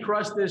Grant. He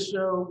crushed this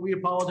show. We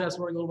apologize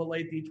for running a little bit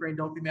late. D-Train,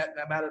 don't be mad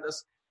at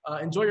us.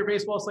 Enjoy your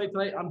baseball slate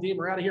tonight. I'm Dean.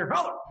 We're out of here.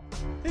 Holler!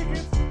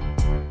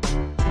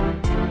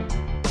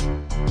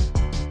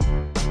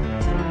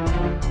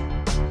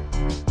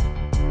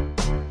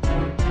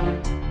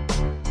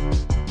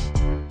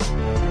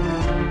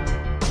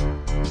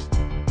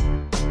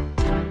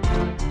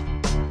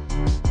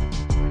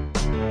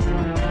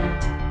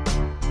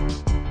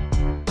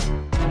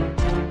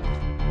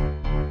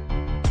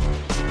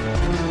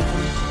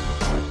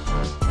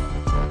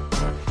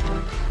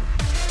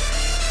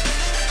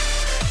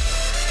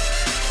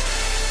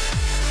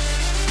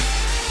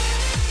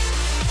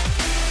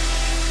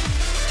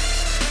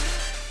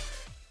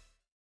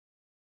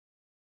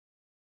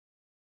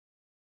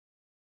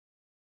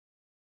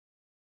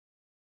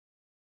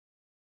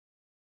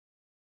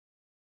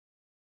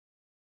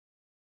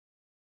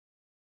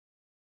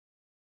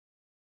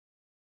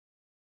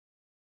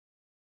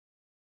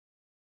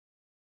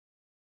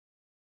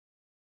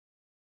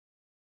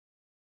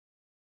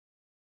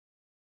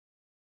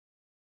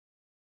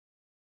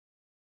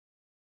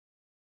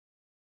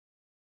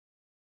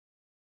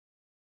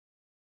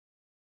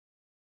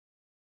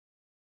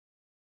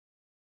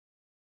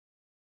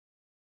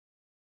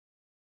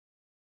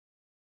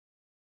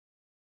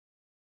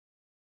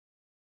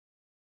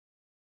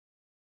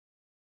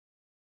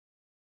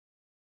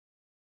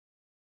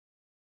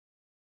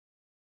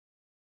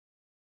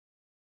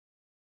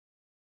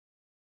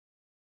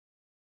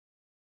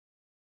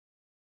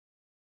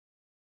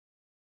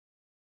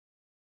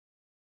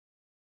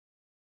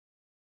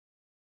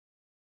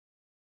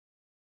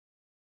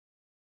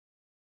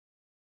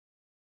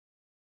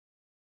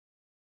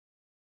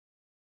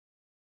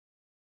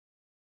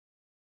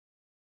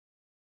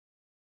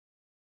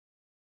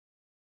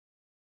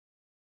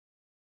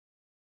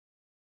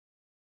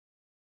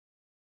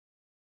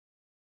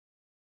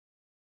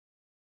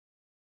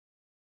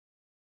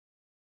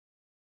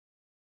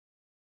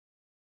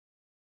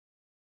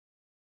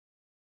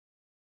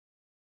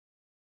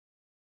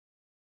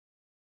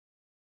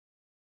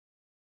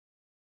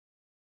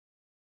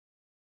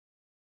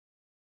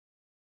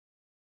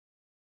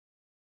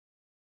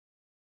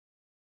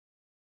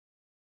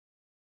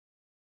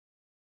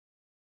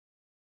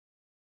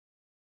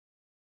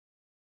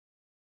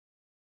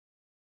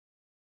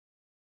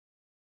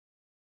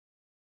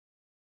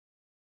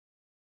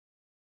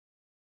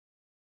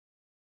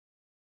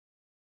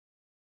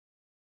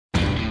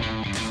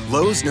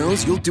 Lowe's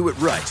knows you'll do it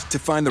right to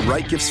find the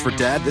right gifts for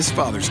Dad this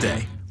Father's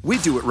Day. We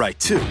do it right,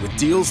 too, with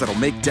deals that'll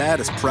make Dad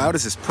as proud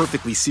as his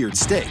perfectly seared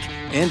steak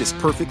and his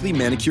perfectly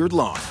manicured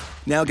lawn.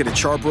 Now get a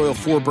Charbroil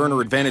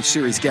 4-burner Advantage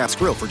Series gas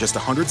grill for just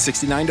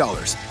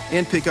 $169.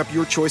 And pick up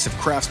your choice of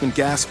Craftsman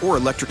gas or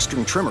electric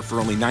string trimmer for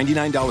only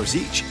 $99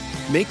 each.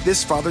 Make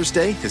this Father's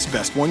Day his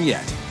best one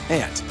yet.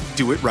 And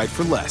do it right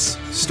for less.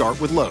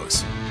 Start with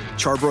Lowe's.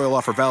 Charbroil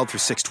offer valid through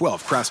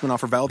 6/12. Craftsman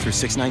offer valid through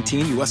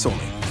 6/19, U.S.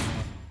 only.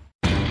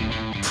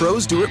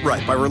 Pros do it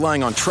right by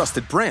relying on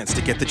trusted brands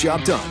to get the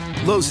job done.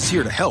 Lowe's is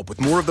here to help with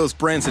more of those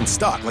brands in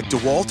stock, like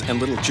DeWalt and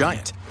Little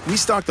Giant. We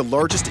stock the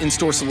largest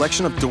in-store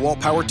selection of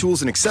DeWalt power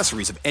tools and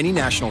accessories of any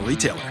national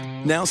retailer.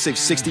 Now save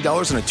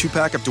 $60 on a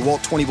 2-pack of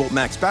DeWalt 20-volt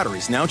max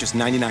batteries, now just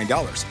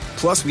 $99.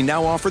 Plus, we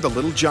now offer the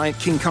Little Giant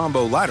King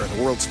Combo ladder,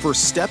 the world's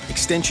first step,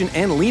 extension,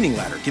 and leaning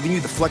ladder, giving you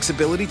the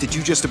flexibility to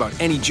do just about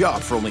any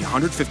job for only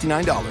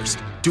 $159.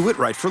 Do it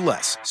right for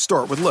less.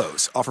 Start with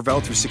Lowe's. Offer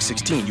valid through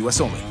 6/16, U.S.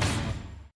 only.